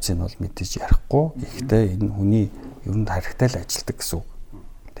бизнесийн нууцыг бол мэдээж ярихгүй. Гэхдээ энэ хүний ер нь харигтай л ажилтдаг гэсэн үг.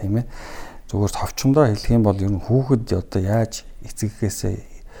 Тийм ээ. Зүгээр товчондоо хэлэх юм бол ер нь хүүхэд одоо яаж эцэгхээсээ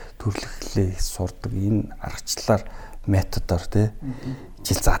төрөлхлөө сурдаг энэ аргачлалаар методоор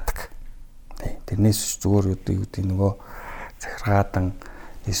жил заадаг. Тэрнээс зүгээр юу гэдэг нөгөө захиргаадан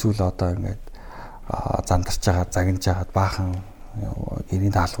эсвэл одоо ингээд зандарч байгаа, загинж байгаа баахан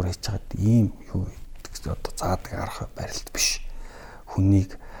гэрийн даалгавар хийж байгаа ийм юу одоо заадаг арга барилт биш.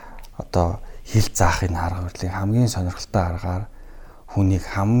 Хүнийг одоо хил заахын арга барилын хамгийн сонирхолтой аргаар хүнийг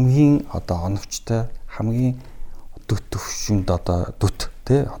хамгийн одоо оновчтой, хамгийн дүт төвшөнд одоо дүт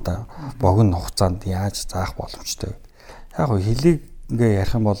тий одоо богино хугацаанд яаж заах боломжтой. Яг хөө хилийг ингээ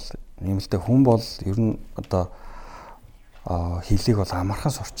ярих юм бол юм л дээ хүн бол ер нь одоо хилийг бол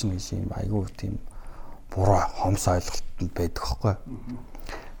амархан сурчна гэж юм айгүй тийм буруу хомс ойлголтод байдаг байхгүй.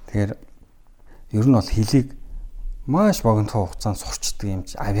 Тэгэхээр ер нь бол хилийг маш богино хугацаанд сурчдаг юм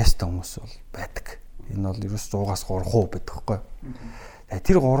авьяастай хүмүүс бол байдаг. Энэ бол ерөөс 100-аас 3% байдаг байхгүй.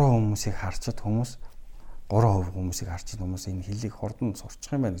 Тэр 3% хүмүүсийг харчаад хүмүүс 3% хүмүүсийг харчаад хүмүүс энэ хилийг хурдан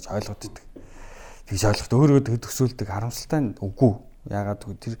сурчих юм байна гэж ойлгоод байдаг. Тэгж ойлгоход өөрөө төсөөлдөг харамсалтай нь үгүй. Яагаад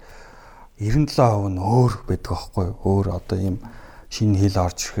гэвэл тэр 97% нь өөр байдаг байхгүй. Өөр одоо ийм шинэ хил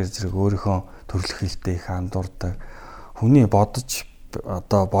орж ирэхээр зэрэг өөрийнхөө төрөлх хэлтэй их андуурдаг. Хүний бодож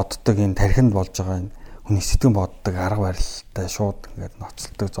одоо боддог энэ тархинд болж байгаа энэ хүний сэтгэн боддог арга барилтай шууд ингээд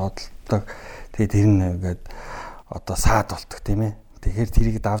ноцолдог, зодтолдог. Тэгээд тэр нь ингээд одоо саад болдог тийм ээ. Тэгэхээр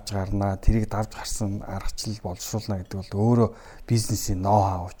тэрийг давж гарнаа, тэрийг давж гарсан аргачлал боловсруулна гэдэг бол өөрөө бизнесийн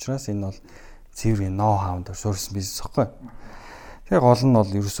ноу-хау учраас энэ бол цэврийн ноу-хаунд суурьсан бизнес байхгүй. Тэгээ гол нь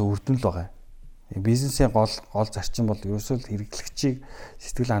бол ерөөсөө үр дүн л байгаа. Бизнесийн гол зарчим бол ерөөсөө л хэрэглэгчийг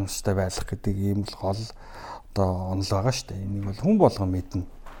сэтгэл ханамжтай байлгах гэдэг ийм л гол одоо онол байгаа шүү дээ. Энийг бол хүн болгон мэднэ.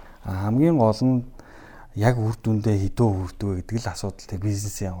 Хамгийн гол нь яг үр дүндээ хэдөө хүрдвэ гэдэг л асуудал. Тэгээ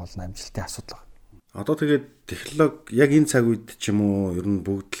бизнесийн гол амжилтын асуудал байна. Одоо тэгээд технологи яг энэ цаг үед ч юм уу ер нь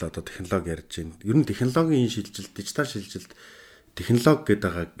бүгд л одоо технологи ярьж байна. Ер нь технологийн шилжилт, дижитал шилжилт, технологи гэдэг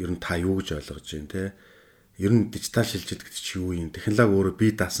байгаа ер нь та юу гэж ойлгож байна те? Ер нь дижитал шилжилт гэдэг чи юу юм? Технологи өөрөө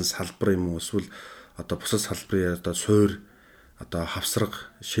бие даасан салбар юм уу? Эсвэл одоо бусад салбарын одоо суур, одоо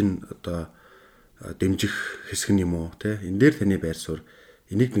хавсраг, шин одоо дэмжих хэсэг юм уу те? Энэ дээр таны байр суурь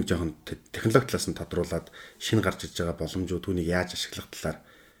энийг нэг жоохон технологи талаас нь тодруулаад шинэ гарч иж байгаа боломжууд түүнийг яаж ашиглах талаар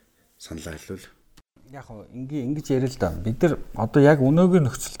саналаа хэлвэл. Яг хоо ингэж ярил л да. Бид нар одоо яг өнөөгийн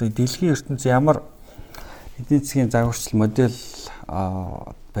нөхцөлд дэлхийн ертөнц ямар эдийн засгийн загварчил модель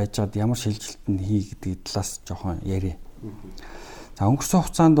байж байгаад ямар шилжилтэнд хий гэдэг талаас жоохон ярив. За өнгөрсөн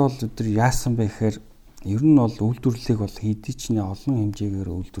хугацаанд бол бид нар яасан бэ гэхээр ер нь бол үйлдвэрлэлийг бол хэдий ч нэ олон хэмжээгээр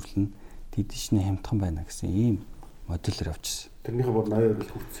үйлдвэрлэн хэдий ч нэ хямдхан байна гэсэн ийм модельээр явчихсан. Тэрнийхээ бол ноён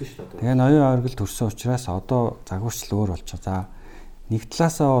оргил хүрсэн шүү дээ. Тэгээ ноён оргил төрсөн учраас одоо загварчил өөр болчихоо. За нэг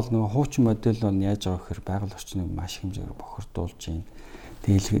талаасаа бол нэг хуучин модель бол яаж байгаа гэхээр байгаль орчныг маш хэмжээгээр бохирдуулж байна.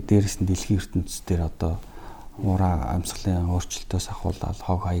 Дээрээс нь дэлхийн ертөнцийн дээр одоо муураа амьсгалын өөрчлөлтөөс ахуулаад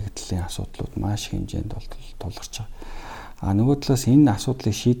хог хаягдлын асуудлууд маш хэмжээнд тулгарч байгаа. А нөгөө талаас энэ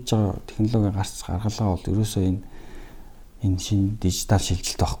асуудлыг шийдэж байгаа технологийн гаргалгаа бол ерөөсөө энэ шинэ дижитал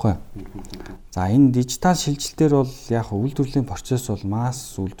шилжилт байхгүй. За энэ дижитал шилжилтээр бол яг үйлдвэрлэлийн процесс бол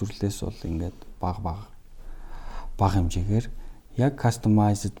масс үйлдвэрлэлээс бол ингээд бага хэмжээгээр яг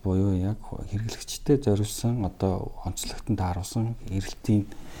customized буюу яг хэрэглэгчтэй зориулсан одоо онцлогтод тааруулсан эрэлтийн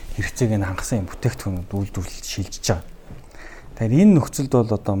хэрэгцээг нь хангасан бүтээгдэхүүнүүд үйлдвэрлэлд шилжиж байгаа. Тэгэхээр энэ нөхцөлд бол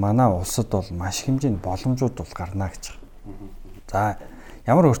одоо манай улсад бол маш хэмжээний боломжууд бол гарна гэж байгаа. За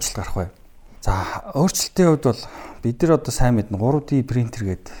ямар өөрчлөлт гарах вэ? За өөрчлөлтийн хувьд бол бид нар одоо сайн мэднэ 3D принтер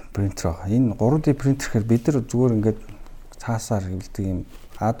гэдэг принтер байгаа. Энэ 3D принтер гэхээр бид нар зүгээр ингээд цаасаар хэвлэдэг юм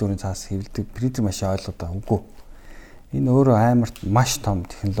А4-ийн цаас хэвлэдэг принтер машин ойлгоод байгаа үгүй. Энэ өөрөө амар маш том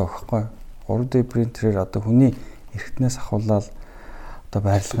технологи байхгүй. 3D принтерээр одоо хүний эрхтнээс ахуулаад одоо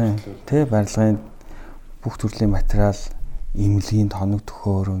барилгын бүх төрлийн материал, эмнэлгийн тоног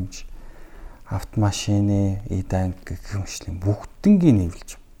төхөөрөмж, автомашины, эданг гэх мэтлэн бүгднийг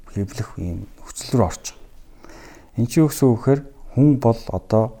хэвлэх ийм нөхцөл рүү орж байгаа. Энэ чинь юу гэсэн үг гэхээр хүн бол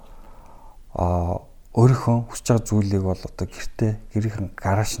одоо өөрийнхөө хүсэж байгаа зүйлийг бол одоо гэрийнхэн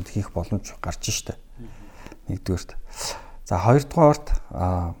гараашнд хийх боломж гарч штэ. Нэгдүгээрт. За хоёрдугаарт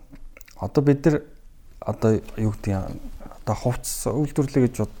одоо бид нар одоо юу гэдэг юм одоо хувцас үйлдвэрлэе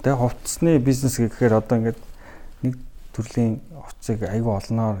гэж бод тэ хувцсны бизнес гэхээр одоо ингээд нэг төрлийн хувцсыг аюул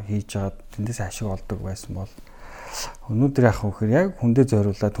олноор хийж аваад тэндээс ашиг олдог байсан бол өнөөдөр яах вэ гэхээр яг хүндээ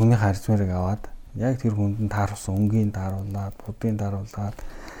зориулаад түүний харьцмарыг аваад яг тэр хүнд нь тааруулсан өнгийн тааруулаад, будын тааруулаад,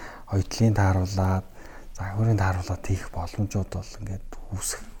 ойдлын тааруулаад, загварын тааруулаад хийх боломжууд бол ингээд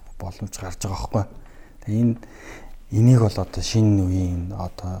үүсэх боломж гарч байгаа байхгүй. Тэгээ энийг бол одоо шинэ үеийн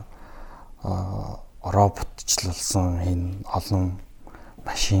одоо роботчлалсан энэ олон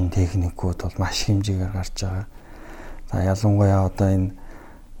машин техникүүд бол маш хэмжээгээр гарч байгаа. За ялангуяа одоо энэ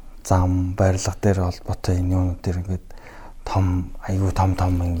зам барилга дээр холбоотой энэ юунууд дээр ингээд аюу том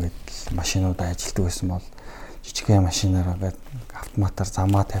ингээд машинууд ажилладаг байсан бол жижигхэн машинаар ингээд автоматар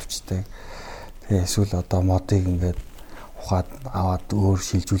замаа тавьчихдаг. Тэгээ эсвэл одоо модыг ингээд ухаад аваад өөр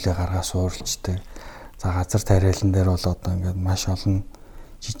шилжүүлээ гаргаа суурлцдаг. За газар тариалан дээр бол одоо ингээд маш олон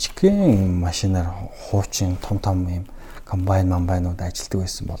жижигхэн машинаар хуучин том юм комбайнууд ажилладаг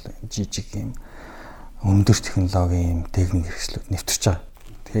байсан бол жижиг юм өндөр технологийн юм техник хэрэгслүүд нэвтэрч байгаа.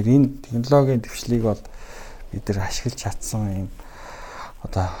 Тэгэхээр энэ технологийн дэвшлийг бол бид нар ашиглаж чадсан юм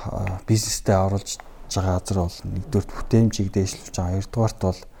одоо бизнестэй оруулж байгаа газар бол нэгдүгээр бүтээмжийг дээшлүүлж байгаа. Хоёрдугаарт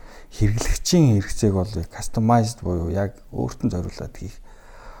бол хэрэглэгчийн хэрэгцээг бол customized буюу яг өөртөө зориулаад хийх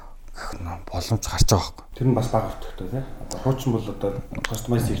боломж гарч байгаа байхгүй. Тэр нь бас бага өртөгтэй тийм. Одоо хуучин бол одоо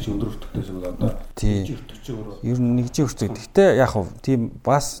customize хийх чинь өндөр өртөгтэй зүйл одоо нэгжийн өртөгчөөр ер нь нэгжийн өртөг. Гэхдээ яг хав тийм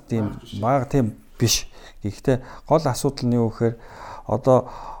бас тийм бага тийм биш. Гэхдээ гол асуудал нь юу гэхээр одоо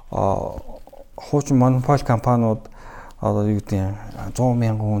хуучин монопол компаниуд одоо юу гэдэг 100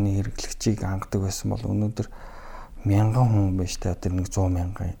 мянган хүний хэрэглэгчийг хангадаг байсан бол өнөөдөр мянган хүн биш та тэр нэг 100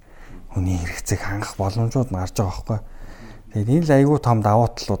 мянган хүний хэрэгцээг хангах боломжууд гарч байгаа байхгүй. Тэгээд энэ л айгүй том давуу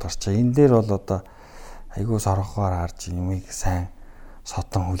талууд гарч байгаа. Энэ дээр бол одоо айгүй соргохоор харж юмыг сайн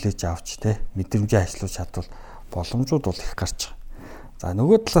содон хүлээж авч те мэдрэмжээ ажиллуулж чадвал боломжууд бол их гарч байгаа. За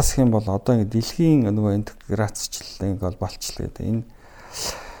нөгөө талаас хэм бол одоо ингэ дэлхийн нөгөө интеграцчлал ингэ бол болчлаа гэдэг. Энэ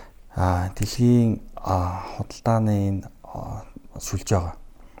дэлхийн худалдааны энэ сүлж байгаа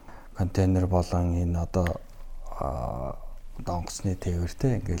контейнер болон энэ одоо онгоцны тээвэр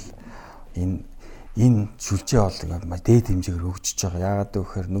те ингээл энэ сүлжээ бол дээд хэмжээгээр хөгжиж байгаа. Яагаад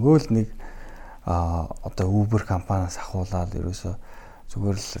гэвэл нөгөө л нэг одоо Uber компаниас ахуулаад ерөөсө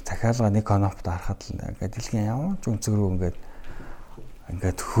зүгээр л захиалга нэг конопт харахад л ингээд дэлхийн ямар ч өнцөг рүү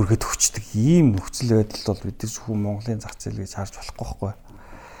ингээд хүргээд хүчдэг ийм нөхцөл байдал бол бид зөвхөн Монголын зах зээл гэж харж болохгүй байхгүй.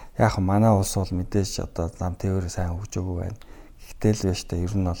 Яг манай улс бол мэдээж одоо зам тээвэр сайн хөгжөөгүй байна. Гэхдээ л байж та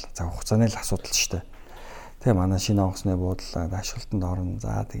ер нь бол цаг хугацааны л асуудал шүү дээ. Тэгээ манай шинэ онгоцны буудлаа ашиглалтанд орно.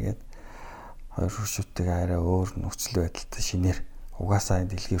 За тэгээд хоёр хуршуудтай арай өөр нөхцөл байдалтай шинээр угаасаа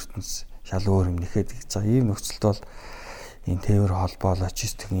энэ дэлхийн ертөнц шал өөр юм нэхэд гэж байгаа. Ийм нөхцөлд бол энэ тээвэр холбоо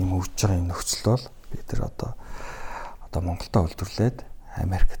логистик юм хөгжиж байгаа юм нөхцөл бол бид нар одоо Монголдо үйлдвэрлээд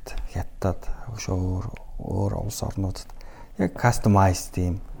Америкт, Хятадд, өөр улс орнуудад яг кастомайз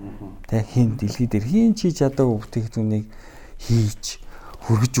тийм тэг хин дэлхийд хийн хийж чадаагүй бүтээгдэхүүнийг хийж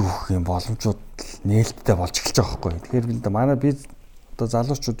хүргэж өгөх юм боломжууд нээлттэй болж эхэлж байгаа байхгүй. Тэгэхээр би одоо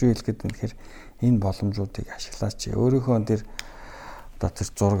залуучууд юу хэлэх гээд тэгэхээр энэ боломжуудыг ашиглаач. Өөрийнхөө тэр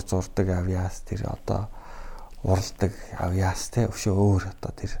зураг зурдаг авьяас тэр одоо уралдаг авьяас те өшөө өөр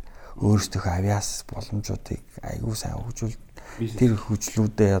одоо тэр өөрсдийнхөө авьяас боломжуудыг айгүй сайн хөгжүүл тэр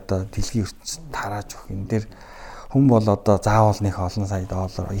хөгжлүүдээ одоо дэлхийн ертөнцид тарааж өгөх юм дээр хүн бол одоо заавал нэг олон сая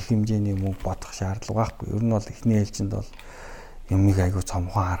доллар их хэмжээний мөнгө бодох шаардлага байхгүй. Ер нь бол эхний ээлжинд бол юмыг айгүй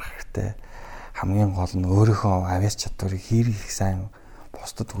цомхон харах хэрэгтэй. Хамгийн гол нь өөрийнхөө авьяас чадварыг хэрэг их сайн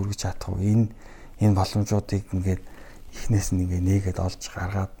бусдад хүргэж чадах уу. Энэ боломжуудыг ингээд эхнээс нь ингээд нээгээд олж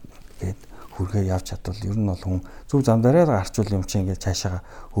гаргаад ингээд хүргээ явж чадвал ер нь бол хүн зөв зам дараа гарчвал юм чинь ингээд цаашаа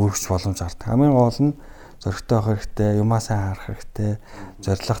өөрчлөх боломж гардаг. Хамгийн гол нь зөрөгтэй байх хэрэгтэй, юмаа сайн харах хэрэгтэй,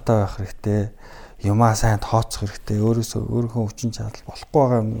 зоригтой байх хэрэгтэй, юмаа сайн тооцох хэрэгтэй, өөрийнхөө хүчин чадал болохгүй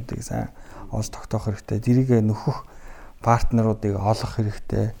байгаа юмнуудыг сайн олж тогтоох хэрэгтэй. Дэрийгэ нөхөх партнеруудыг олох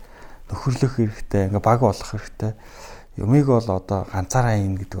хэрэгтэй, нөхөрлөх хэрэгтэй, ингээ баг болох хэрэгтэй. Юмыг бол одоо ганцаараа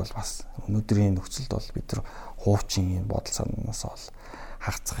ийн гэдэг бол бас өнөөдрийн нөхцөлд бол бид нар хуучин юм бодол санаанаас бол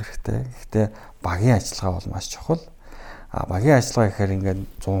хагацах хэрэгтэй. Гэхдээ багийн ажиллагаа бол маш чухал. Багийн ажиллагаа гэхээр ингээд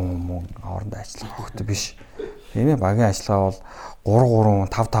 100 хүн хоорондоо ажиллах хөхтэй биш. Тийм ээ, багийн ажиллагаа бол 3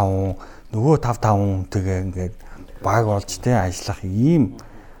 5 нөгөө 5 хүнтэйгээ ингээд баг болж те ажиллах ийм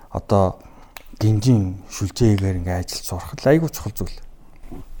одоо гинжин шүлжээгээр ингээд ажиллаж сурах айгүй чухал зүйл.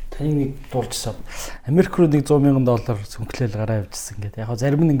 Таны нэг дуулжсаад Америк руу нэг $100,000 цүнхлээл гараа явуулсан гэдэг. Яг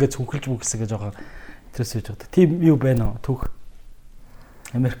зарим нь ингээд цүнхэлж бүгсгээ жоохон интерес хийж байгаа. Тийм юу байна уу? Түүх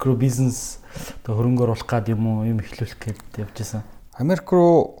Америк руу бизнес одоо хөрөнгө оруулах гад юм эхлүүлэх гээд явж байсан. Америк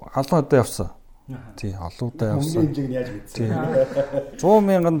руу олон удаа явсан. Тий, олон удаа явсан. Хэмжээг нь яаж мэдсэн?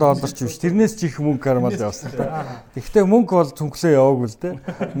 $100,000 ч биш. Тэрнээс ч их мөнгө гармал явсан. Гэхдээ мөнгө бол цүнхлээ яваагүй л дээ.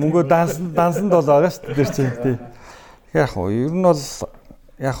 Мөнгөө дансанд бол байгаа шүү дээ чинь тий. Яг уу ер нь бол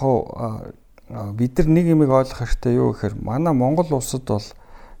яг уу бид нар нэг юмыг ойлгох хэрэгтэй юу гэхээр манай Монгол улсад бол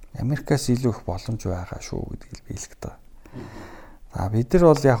Америкаас илүү их боломж байгаа шүү гэдгийг би хэлэх та. Бид нар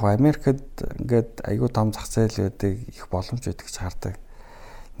бол яг Америкт ингээд аюу том зах зээл байдаг их боломж байдаг гэж хардаг.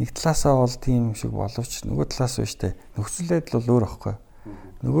 Нэг талаасаа бол тийм шиг боловч нөгөө талаас биш те. Нөхцөл байдал бол өөр аахгүй.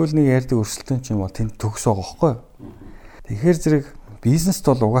 Нөгөө л нэг ярьдаг өрсөлдөөн чинь бол тэнд төгс байгаа аахгүй. Тэгэхээр зэрэг бизнест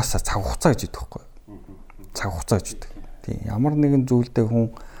бол угаасаа цаг хугацаа гэж хэлдэг аахгүй. Цаг хугацаа гэж хэлдэг. Тийм ямар нэгэн зүйлдээ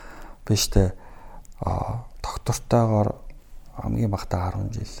хүн биш те доктортойгоор хамгийн багтаа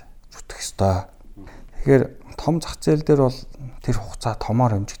 10 жил зүтгэх ёстой. Тэгэхээр том зах зээл дээр бол тэр хугацаа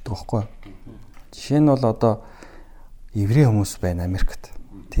томоор хэмжигддэг байхгүй. Жишээ нь бол одоо еврей хүмүүс байна Америкт.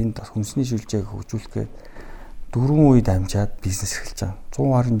 Тэнд хүнсний шүлжээг хөгжүүлэхэд 4 үед амжаад бизнес эхэлж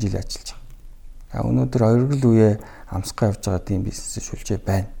байгаа. 120 жил ажиллаж байгаа. Өнөөдөр оргил үе амсгаа явж байгаа тийм бизнес шүлжээ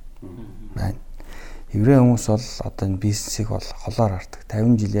байна. Байна. Еврей хүмүүс бол одоо энэ бизнесийг бол холоор хардаг,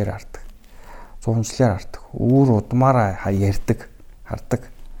 50 жилээр хардаг, 100 жилээр хардаг. Үүр удмаараа ярьдаг,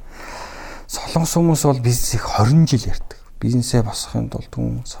 хардаг. Солонгос хүмүүс бол бизнесийг 20 жил ярьдаг. Бизнесээ босгохын тулд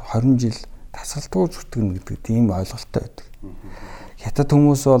хүн 20 жил тасралтгүй зүтгэнэ гэдэг тийм ойлголттой байдаг. Хятад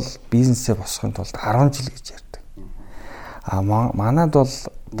хүмүүс бол бизнесээ босгохын тулд 10 жил гэж ярьдаг. Манайд бол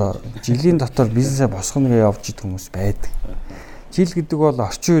одоо жилийн дотор бизнесээ босгоно гэж явж идэх хүмүүс байдаг. Жил гэдэг бол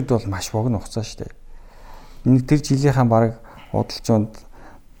орчин үед бол маш богино хугацаа шүү дээ. Нэг тэр жилийнхаа бараг худалчуунд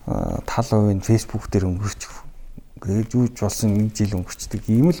 70% нь Facebook дээр өнгөрч гэж юуж болсон 1 жил өнгөрчдөг.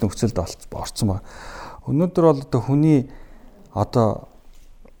 Ийм л нөхцөлд орсон ба. Өнөөдөр бол одоо хүний одоо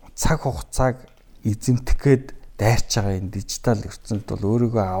цаг хугацааг эзэмдэх гээд дайрч байгаа энэ дижитал ертөнцид бол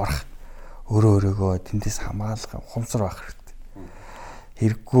өөрийгөө аврах, өөрөөгөө тэндээс хамгаалах, ухамсар байх хэрэгтэй.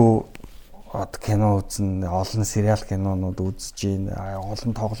 Хэрэггүй одоо кино үзэн, олон сериал кинонууд үзэж гин,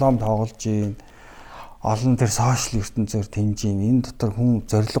 олон тоглоом тоглож гин, олон тэр сошиал ертөнцөөр тэмж гин. Энэ дотор хүн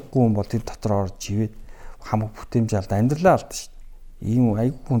зориггүй хүн бол тэр дотор орж ивээд хамаг бүтээмж алд амьдралаа алдсан шүү дээ. Ийм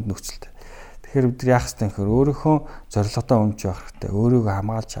айгүй хүнд нөхцөлтэй. Тэгэхээр бид яах ёстой нөхөр өөрийнхөө зорилготой өмч байх хэрэгтэй. Өөрийгөө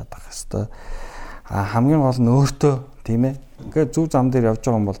хамгаалж чадах ёстой. Хамгийн гол нь өөртөө тийм ээ. Ингээд зөв зам дээр явж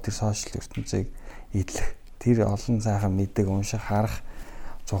байгаа юм бол тэр сошиал ертөнцийг идэх. Тэр олон сайхан мэдээг унших, харах,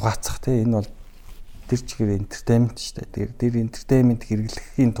 зугаацах тийм энэ бол тэр чигээр entertainment шүү дээ. Тэр entertainment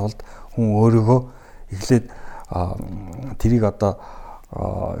хэрэглэхийн тулд хүн өөрийгөө эхлээд тэрийг одоо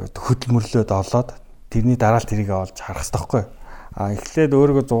хөдөлмөрлөөд олоод тэрний дараа л тэрийг олж харах хэрэгтэй байхгүй. Эхлээд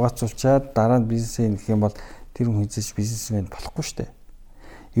өөрийгөө зугаацуулчаад дараа нь бизнесээ нэх юм бол тэр хүн хизээч бизнесмен болохгүй шүү дээ.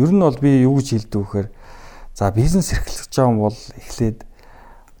 Ер нь бол би юу гэж хэлдэг вэхээр за бизнес эрхлэж байгаа юм бол эхлээд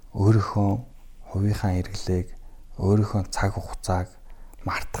өөрийнхөө хувийнхаа хэрэглээг өөрийнхөө цаг хугацааг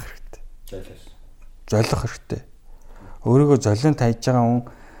мартах хэрэгтэй. Золих хэрэгтэй. Өөрийгөө золион тайж байгаа хүн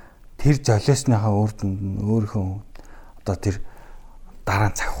тэр золиосныхаа үр дүнд нь өөрийнхөө одоо тэр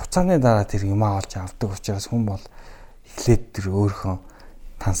дараа цаг хугацааны дараа тэр юм олж авдаг учраас хүн бол эхлээд тэр өөрийнхөө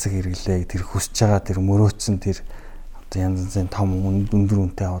тансаг хэрэглээг тэр хүсэж байгаа тэр мөрөөдсөн тэр одоо янз янзын том өндөр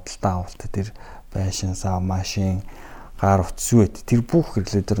үнэтэй худалдаа авалт тэр байшин сав машин гар утас юу вэ тэр бүх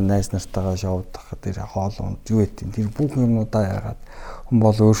хэрэглээ тэр найз нартайгаа шоудах тэр хоол унд юу вэ тэр бүх юмудаа яагаад хүн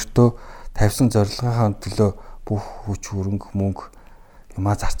бол өөртөө тавьсан зорилгынхаа төлөө бүх хүч хөрөнгө мөнгө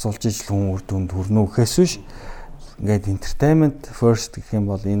юмаа зарцуулж ижил хүн үр дүнд хүрнэ гэхээс биш ингээд entertainment first гэх юм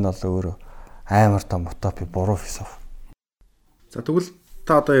бол энэ бол өөрөө амар том утопи буруу философи. За тэгвэл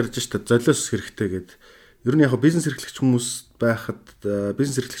та одоо ярьж штэ золиос хэрэгтэй гэдэг. Ер нь яг бизнес эрхлэгч хүмүүс байхад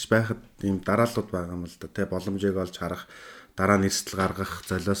ийм дарааллууд байгаа юм л да. Тэ боломжийг олж харах, дараа нь эрсдэл гаргах,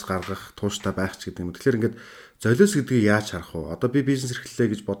 золиос гаргах, тууштай байх ч гэдэг юм. Тэгэхээр ингээд золиос гэдгийг яаж харах вэ? Одоо би бизнес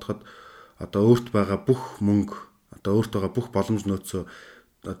эрхлэлээ гэж бодоход одоо өөрт байгаа бүх мөнгө, одоо өөрт байгаа бүх боломж нөөцөө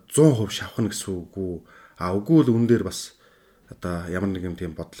 100% шавхна гэсэн үг үү? Үгүй л үнэн дээр бас одоо ямар нэг юм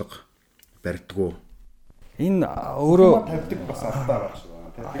тийм бодлого барьдгүү. Энэ өөрөө тавьдаг бас алдаа байх шиг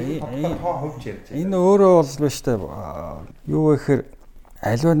байна. Энэ өөрөө бол биш үү? Юу гэхээр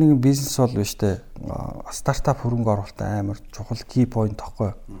альва нэгэн бизнес бол биш үү? Стартап хөрөнгө оруулалт амар чухал key point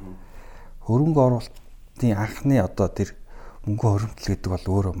тахгүй. Хөрөнгө оруулалтын анхны одоо тэр мөнгө хөрөмтөл гэдэг бол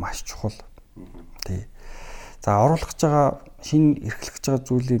өөрөө маш чухал. Тий. За оруулах гэж байгаа шинэ эрхлэх гэж байгаа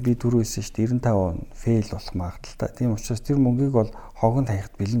зүйлийг би түрүү хэлсэн шүү дээ 95% фейл болох магадaltaй. Тийм учраас тэр мөнгийг бол хогонд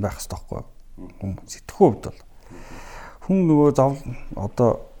хаяхад бэлэн байх хэрэгтэй байхгүй юу? Сэтгэхүй хувьд бол хүн нөгөө одоо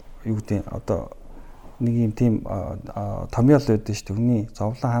юу гэдэг одоо нэг юм тийм томьёол байдаг шүү дээ. Хүний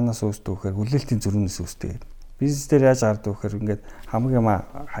зовлон хаанаас үүсдэг вэхээр хүлээлтийн зүрхнээс үүсдэг. Бизнес дээр яаж гардаг вэхээр ингээд хамаг юм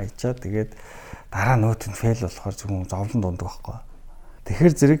хайчаа тэгээд дараа нөт нь фейл болохоор зөвхөн зовлон дундаг байхгүй.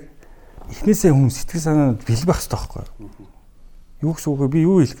 Тэгэхээр зэрэг эхнээсээ хүн сэтгэл санаа бэлэн байх хэрэгтэй байхгүй. Юу гэсэн үг вэ? Би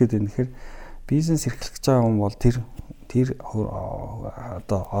юу хэлэх гээд байна гэхээр бизнес эрхлэх гэж байгаа хүн бол тэр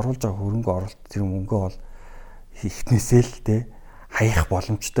одоо оруулж байгаа хөрөнгө оруулалт тэр мөнгөө бол эхнээсээ л те хаях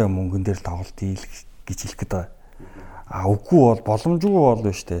боломжтой мөнгөн дээр тоглолт хийх гэж хэлэх гээд байгаа. Үгүй бол боломжгүй бол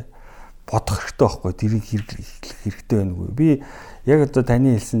биш те бодох хэрэгтэй байхгүй. Тэрийг хэрэглэх хэрэгтэй байна уу? Би яг одоо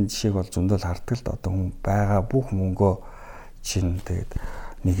таны хэлсэн жишээг бол зөндөл хардаг л да. Одоо хүн байгаа бүх мөнгөө чинь тэгээд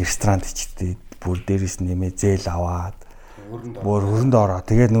нэг ресторанд ичдэг бүр дээрээс нэмээ зээл аваад бүр хөрөнд ороо.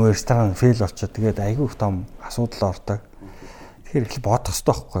 Тэгээд нөгөө ресторан фейл болчиход тэгээд айгүй их том асуудал ордог. Тэгэхээр их бодох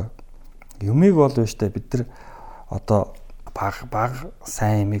хэрэгтэй байхгүй. Юмыг бол биш тэ бид нар одоо баг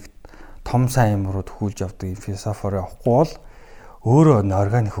сайн юмыг том сайн юм руу төхүүлж авдаг философиор явахгүй бол өөрөө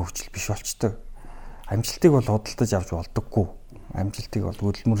органик хөгжил биш болчдөг. Амжилтыг бол худалдаж авч болдоггүй. Амжилтыг бол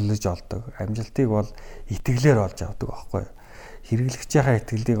хөдөлмөрлөж олдог. Амжилтыг бол итгэлээр олж авдаг байхгүй. Хэрэглэгч яхаа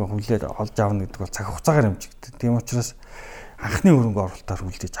итгэлийг хүлээд олж авна гэдэг бол цаг хугацаагаар хэмжигддэг. Тийм учраас анхны хөрөнгө оруулалтаар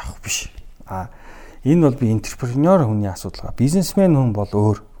хүлээж авах биш. Энэ бол би энтерпренеур хүний асуудал. Бизнесмен хүн бол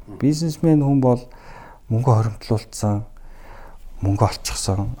өөр. Бизнесмен хүн бол мөнгө хоримтлуулсан, мөнгө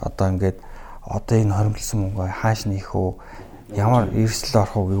олчихсон. Одоо ингээд энэ хоримтлсан мөнгөө хааш нээх үү? Ямар эрсдэл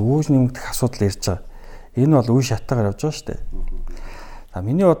орох уу? Үүс нэмэгдэх асуудал ирж байгаа. Энэ бол үе шатаагаар явж байгаа шүү дээ.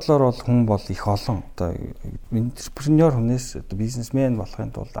 Миний бодлоор бол хүн бол их олон одоо энтерпренеур хүнээс бизнесмен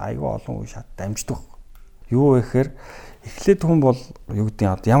болохын тулд айгүй олон үе шат дамждаг. Юу вэ гэхээр эхлээд хүн бол юу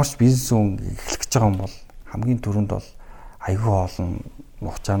гэдэг ямар ч бизнес хүн эхлэх гэж байгаа юм бол хамгийн түрүүнд бол айгүй олон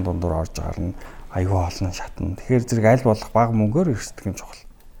хугацаанд дундуур орж гарна, айгүй олон шатна. Тэгэхээр зэрэг аль болох бага мөнгөөр эрсдэх юм чухал.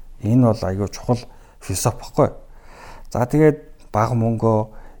 Энэ бол айгүй чухал философи байхгүй. За тэгээд бага мөнгөө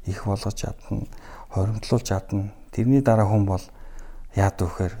их болгож чадна, хоримтлуулж чадна. Тэрний дараа хүн бол яад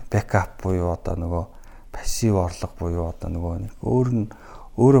вэхээр бэкап буюу одоо нөгөө пассив орлого буюу одоо нөгөө нэг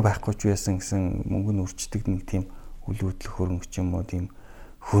өөрөө байхгүй ч байсан гэсэн мөнгө нь үрчдэг нэг тийм үйл хөдлөх хөрөнгө ч юм уу тийм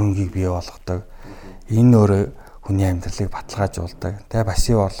хөрөнгийг бий болгодог. Энэ өөрөө хүний амьдралыг баталгаажуулдаг. Тэгээ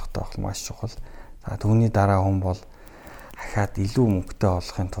пассив орлоготой болох маш чухал. За түүний дараа хүн бол ахаад илүү мөнгөтэй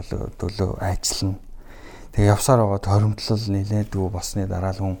болохын төлөө ажиллана. Тэгээ явсаар байгаа торимтлол нэлээдгүй болсны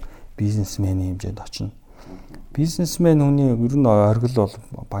дараа л хүн бизнесменийн хэмжээнд очино. Бизнесмен хүний ер нь оргил бол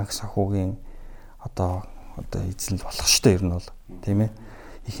банк санхүүгийн одоо эзэн болох шүү дээ ер нь бол тийм ээ.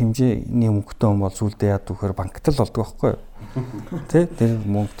 Их хэмжээний мөнгөтэй хүн бол сүлдээ яад вэхээр банкт л болдог байхгүй юу? Тэ тэр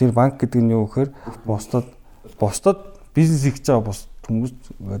мөнгө тэр банк гэдэг нь юу гэхээр бусдад бизнес хийж байгаа бус хүмүүс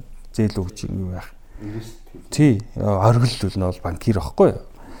зээл өгч юм яах. Тий оргил нь бол банкир байхгүй юу?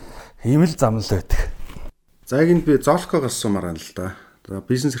 Ийм л зам л байдаг. За яг би Золкогоос сумаар л да.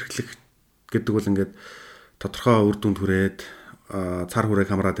 Бизнес эрхлэх гэдэг бол ингээд тодорхой үр дүнд хүрээд цар хүрээг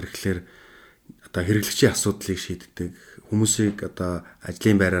хамраад ирэхлээр одоо хэрэглэгчийн асуудлыг шийддэг, хүмүүсийг одоо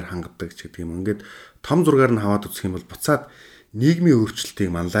ажлын байраар хангадаг ч гэдэг юм. Ингээд том зургаар нь хаваад үзэх юм бол буцаад нийгмийн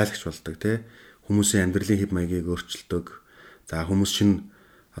өөрчлөлтийг манлайлагч болдог тий. Хүмүүсийн амьдралын хэв маягийг өөрчилдөг. За хүмүүс чинь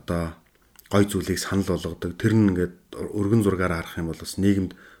одоо гой зүйлийг санал болгодог. Тэр нь ингээд өргөн зургаар харах юм бол бас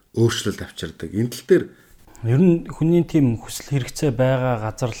нийгэмд өөрчлөлт авчирдаг. Энэ тал дээр ер нь хүний тийм хүсэл хэрэгцээ байгаа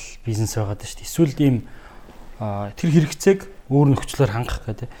газар л бизнес байгаа даа шүү дээ. Эсвэл ийм тэр хэрэгцээг өөр нөхцлөөр хангах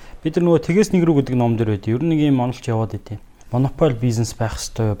гэдэг. Бид нар нөгөө тгээс нэг рүү гэдэг ном дээр байдیں۔ Ер нь нэг юм онолч яваад байдیں۔ Монопол бизнес байх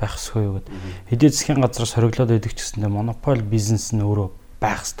ёстой юу, байх ёсгүй юу гэдэг. Хэдий засгийн газраас хориглоод байдаг ч гэсэндээ монопол бизнес нь өөрөө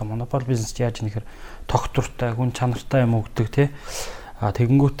байх ёстой. Монопол бизнес яаж нэхэр тогтвортой, хүн чанартай юм өгдөг тий.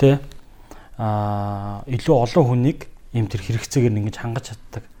 Тэгэнгүүтээ илүү олон хүнийг ийм тэр хэрэгцээгээр ингэж хангаж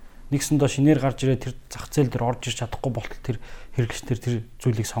чаддаг. Нэгсэндээ шинээр гарч ирээ тэр зах зээл дээр орж ирч чадахгүй болтол тэр хэрэглэгчдэр тэр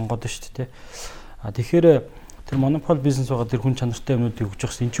зүйлийг сонгоод байна шүү дээ тий. Тэгэхээр тэр монопол бизнес байгаа тэр хүн чанартай юмнуудыг өгч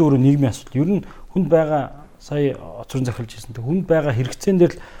явах. Энд чинь өөрөө нийгмийн асуудал. Ер нь хүнд байгаа сая оцрон захилж хэлсэн. Хүнд байгаа хэрэгцээн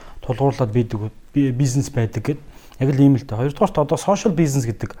дээр л тулгуурлаад бизнес байдаг гэд. Яг л ийм л дээ. Хоёрдугаарт одоо social business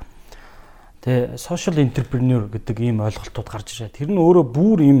гэдэг тэ social entrepreneur гэдэг ийм ойлголтууд гарч ирээ. Тэр нь өөрөө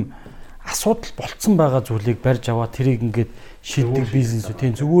бүр ийм асуудал болцсон байгаа зүйлийг барьж аваад тэрийг ингээд шийддэг бизнес үү.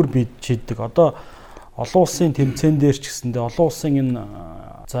 Тийм зүгээр би шийддэг. Одоо олон улсын тэмцээн дээр ч гэсэндээ олон улсын энэ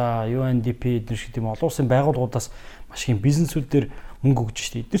за UNDP эдгээр шиг тийм олон улсын байгууллагуудаас маш их бизнесүүд дээр мөнгө өгж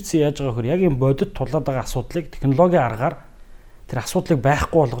штэ. Эдгээр чинь яаж байгаа вэхээр яг юм бодит тулаад байгаа асуудлыг технологийн аргаар тэр асуудлыг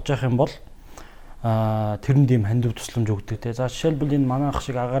байхгүй болгож явах юм бол тэрэнд ийм хандив тусламж өгдөг те. За жишээлбэл энэ манай ах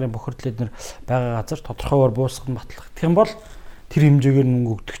шиг агаарын бохирдлууд нэр байгаа газар тодорхойгоор буусгах нь батлах гэх юм бол тэр хэмжээгээр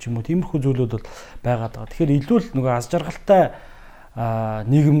мөнгө өгдөг ч юм уу. Тиймэрхүү зүйлүүд бол байгаад байгаа. Тэгэхээр илүү л нөгөө аз жаргалтай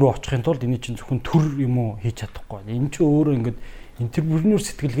нийгэм рүү очихын тулд энэ чинь зөвхөн төр юм уу хийж чадахгүй. Энэ чинь өөрөө ингээд энтерпренeur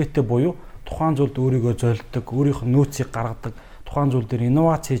сэтгэлгээтэй буюу тухайн зүйлд өөрийгөө золидог, өөрийнх нь нөөцийг гаргадаг, тухайн зүйл дээр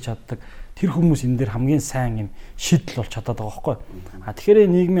инновац хийж чаддаг. Тэр хүмүүс энэ дээр хамгийн сайн юм шийдэл болж чадаад байгаа байхгүй.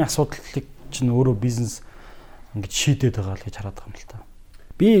 Тэгэхээр нийгмийн асуудлыг чинь өөрөө бизнес ингэж шийдээд байгаа л гэж хараад байгаа юм л та.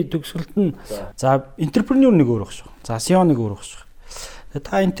 Би төгсгөлд нь за энтерпренeur нэг өөр багш. За SEO нэг өөр багш. Тэгээ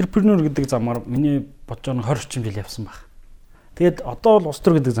та энтерпренeur гэдэг замаар миний бодож байгаа 20 орчим жил явсан баг. Тэгээд одоо бол улс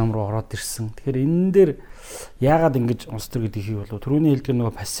төр гэдэг зам руу ороод ирсэн. Тэгэхээр энэ дээр яагаад ингэж улс төр гэдэг хийх болов? Түрүүний хэлдэг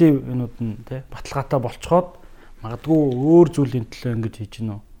нөгөө пассив юмуд нь тий баталгаатай болцоход магадгүй өөр зүйлийн төлөө ингэж хийж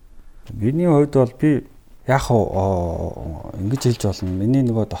гинөө. Миний хувьд бол би яг ингэж хэлж болно. Миний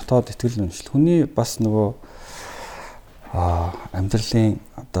нөгөө дотоод итгэл үнэмшил. Хүний бас нөгөө амьдралын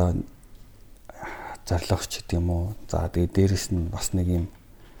одоо зорилгоч гэдэг юм уу. За тэгээ дээрэс нь бас нэг юм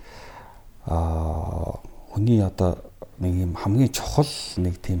хүний одоо нэг юм хамгийн чухал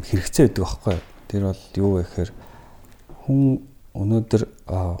нэг тийм хэрэгцээ байдаг байхгүй. Тэр бол юу вэ гэхээр хүн өнөөдөр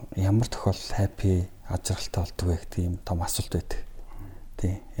ямар тохиолдолд happy ажралтай болдог вэ гэх тийм том асуулт байдаг.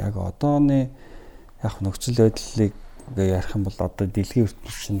 Тий. Яг одооны яг нөхцөл байдлыг ярих юм бол одоо дэлхийн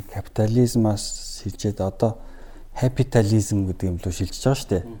ертөнцийн капитализмаас шилжээд одоо капитализм гэдэг юм лөө шилжиж байгаа шүү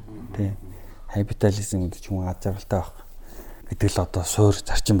дээ. Тий. Капитализм гэдэг чинь аз жаргалтай байх гэдэг л одоо суур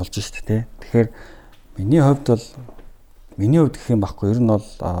зарчим болж шүү дээ. Тий. Тэгэхээр миний хувьд гэх юм байхгүй. Ер нь бол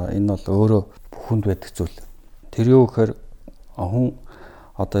энэ бол өөрөө бүхэнд байдаг зүйл. Тэр юу гэхээр хүн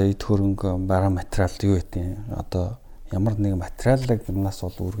одоо эд хөрөнгө бараа материал юу гэдэг одоо ямар нэг материалыг юмнаас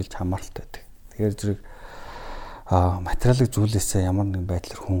бол үргэлж хамааралтай байдаг. Тэгэхээр зэрэг материалын зүйлээсээ ямар нэгэн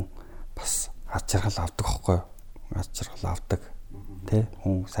байдлаар хүн бас аз жаргал авдаг байхгүй юу? Аз жаргал авдаг. Тэ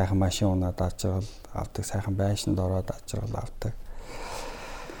хүн сайхан машин унаад аз жаргал авдаг, сайхан байшинд ороод аз жаргал авдаг.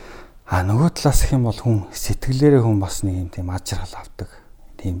 Нөгөө талаас их юм бол хүн сэтгэлээрээ хүн бас нэг юм тийм аз жаргал авдаг.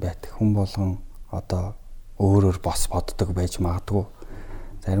 Тийм байдаг. Хүн болгон одоо өөрөөр бос боддог байж магадгүй.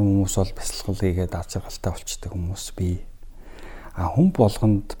 Зарим хүмүүс бол бясалгал хийгээд аз жаргалтай болчдөг хүмүүс бий. Хүн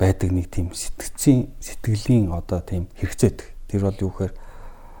болгонд байдаг нэг тийм сэтгэлийн одоо тийм хэрэгцээдэг. Тэр бол юу гэхээр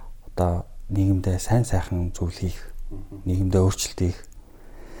одоо нийгэмдээ сайн сайхан зүйл хийх, нийгэмдээ өөрчлөлт хийх,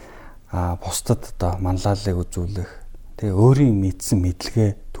 бусдад одоо манлайлалыг үзүүлэх, тэгээ өөрийн мэдсэн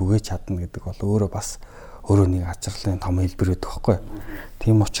мэдлэгээ түгээж чадна гэдэг бол өөрөө бас өөрөө нэг аз жаргалын том хэлбэр байдаг байхгүй.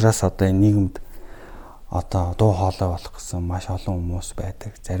 Тийм учраас одоо энэ нийгэмд одоо дуу хоолой болох гэсэн маш олон хүмүүс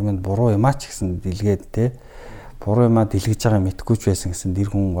байдаг. Зарим нь буруу юмаа ч гэсэн дэлгээд те буруу юмаа дэлгэж байгаа мэдгүй ч байсан гэсэн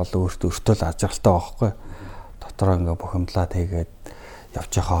нэр хүн бол өөртөө л аз жаргалтай байхгүй. Дотроо ингээ бухимдлаад хийгээд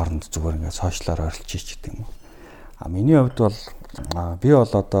явж байгаа хооронд зүгээр ингээ сошиалаар орилчих гэдэг юм уу. Миний хувьд бол би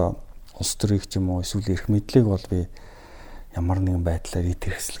бол одоо улс төрийг ч юм уу эсвэл эрх мэдлийг бол би ямар нэгэн байдлаар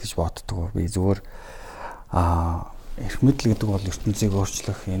итэрхсэл гэж боддог. Би зүгээр эрх мэдэл гэдэг бол ертөнцийг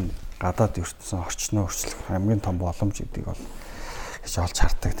өөрчлөх энэ гадаад ертөнцийн орчноо өөрчлөх хамгийн том боломж гэдгийг бол гэж олж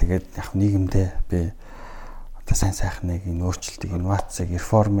хардаг. Тэгээд яг нийгэмдээ би одоо сайн сайхныг энэ өөрчлөлтийг инновацийг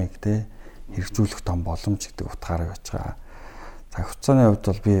реформыг те хэрэгжүүлэх том боломж гэдэг утгаараа байж байгаа. Цаг хугацааны хувьд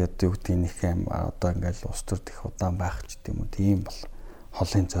бол би одоо юу гэдэг нэг юм одоо ингээл улс төрд их удаан байх ч гэдэм үү тийм бол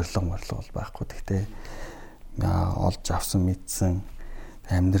холын зорилго бол байхгүй. Гэхдээ олж авсан мэдсэн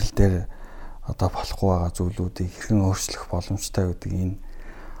амьдрал дээр одоо болохгүй байгаа зүйлүүдийг хэрхэн өөрчлөх боломжтой гэдэг энэ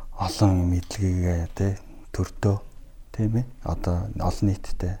олон мэдлэгээ тий төрдөө тийм ээ одоо олон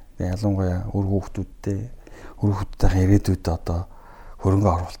нийттэй ялангуяа үр хүүхдүүдтэй ирээдүйд одоо хөрөнгө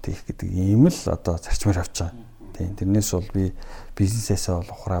оруулалт хийх гэдэг ийм л одоо зарчмаар авч байгаа. Тийм тэрнээс бол би бизнесээсээ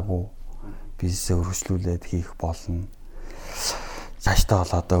бол ухраагүй бизнесээ өргөжлүүлээд хийх болно. Цаашдаа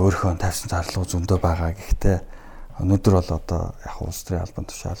бол одоо өөрийнхөө тавьсан зарлага зөндөө байгаа. Гэхдээ өнөөдөр бол одоо яг улс төрийн албан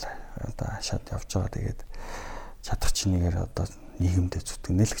тушаал одоо хашаад явж байгаа. Тэгээд чадах чинийгээр одоо нийгэмдээ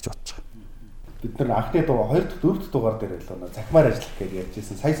зүтгэнэ л гэж бодож байгаа. Бид нар анхны дугаар 2 дахь 4 дахь дугаар дээр л цахимаар ажиллах гэж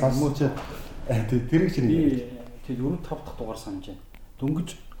ярьжсэн. Сая сонссон чи тэрийг чинь тэгээд 4 5 дахь дугаар санаж байна. Дөнгөж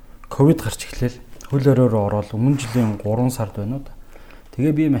ковид гарч эхлэв. Хөл өрөөр ороод өмнө жилийн 3 сард байна уу да.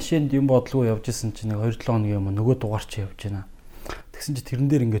 Тэгээ би машинд юм бодлого явж исэн чинь 2-7 хоногийн өмнө нөгөө дугаар чи явж байна. Тэгсэн чи тэрэн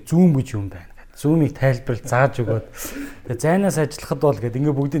дээр ингээ зүүм гэж юм байна. Зүүмийг тайлбарлаж зааж өгөөд тэгээ зайнаас ажиллахад бол гэдэг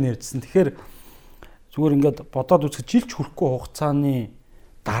ингээ бүгдийг ярьжсэн. Тэгэхээр зүгээр ингээд бодоод үзэхэд жилч хүрэхгүй хугацааны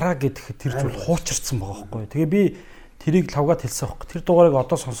дараа гэдэг тэр зүйл хуучирсан байгаа байхгүй. Тэгээ би тэрийг лавгаад хэлсэн байхгүй. Тэр дугаарыг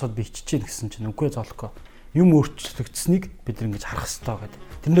одоо сонсоод би ичиж гин гэсэн чинь үгүй золохгүй. Юм өөрчлөгдсөнийг бид нар ингэж харах хэрэгтэй гэдэг.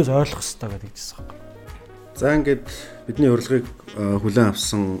 Тэрнээс ойлгох хэрэгтэй гэдэг хэлсэн байхгүй. За ингээд бидний урилгыг хүлээн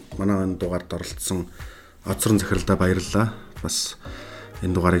авсан манай энэ дугаард оролцсон Оцрон захиралдаа баярлалаа. Бас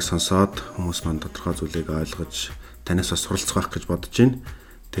энэ дугаарыг сонсоод хүмүүс маань тодорхой зүйлийг ойлгож танаас бас суралцах байх гэж бодож байна.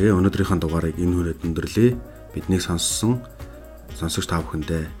 Тэгээ өнөөдрийнхөө дугаарыг энэ хүрээд өндөрлөе. Биднийг сонссон сонсогч та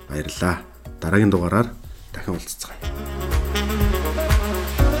бүхэндээ баярлалаа. Дараагийн дугаараар дахин уулзцгаая.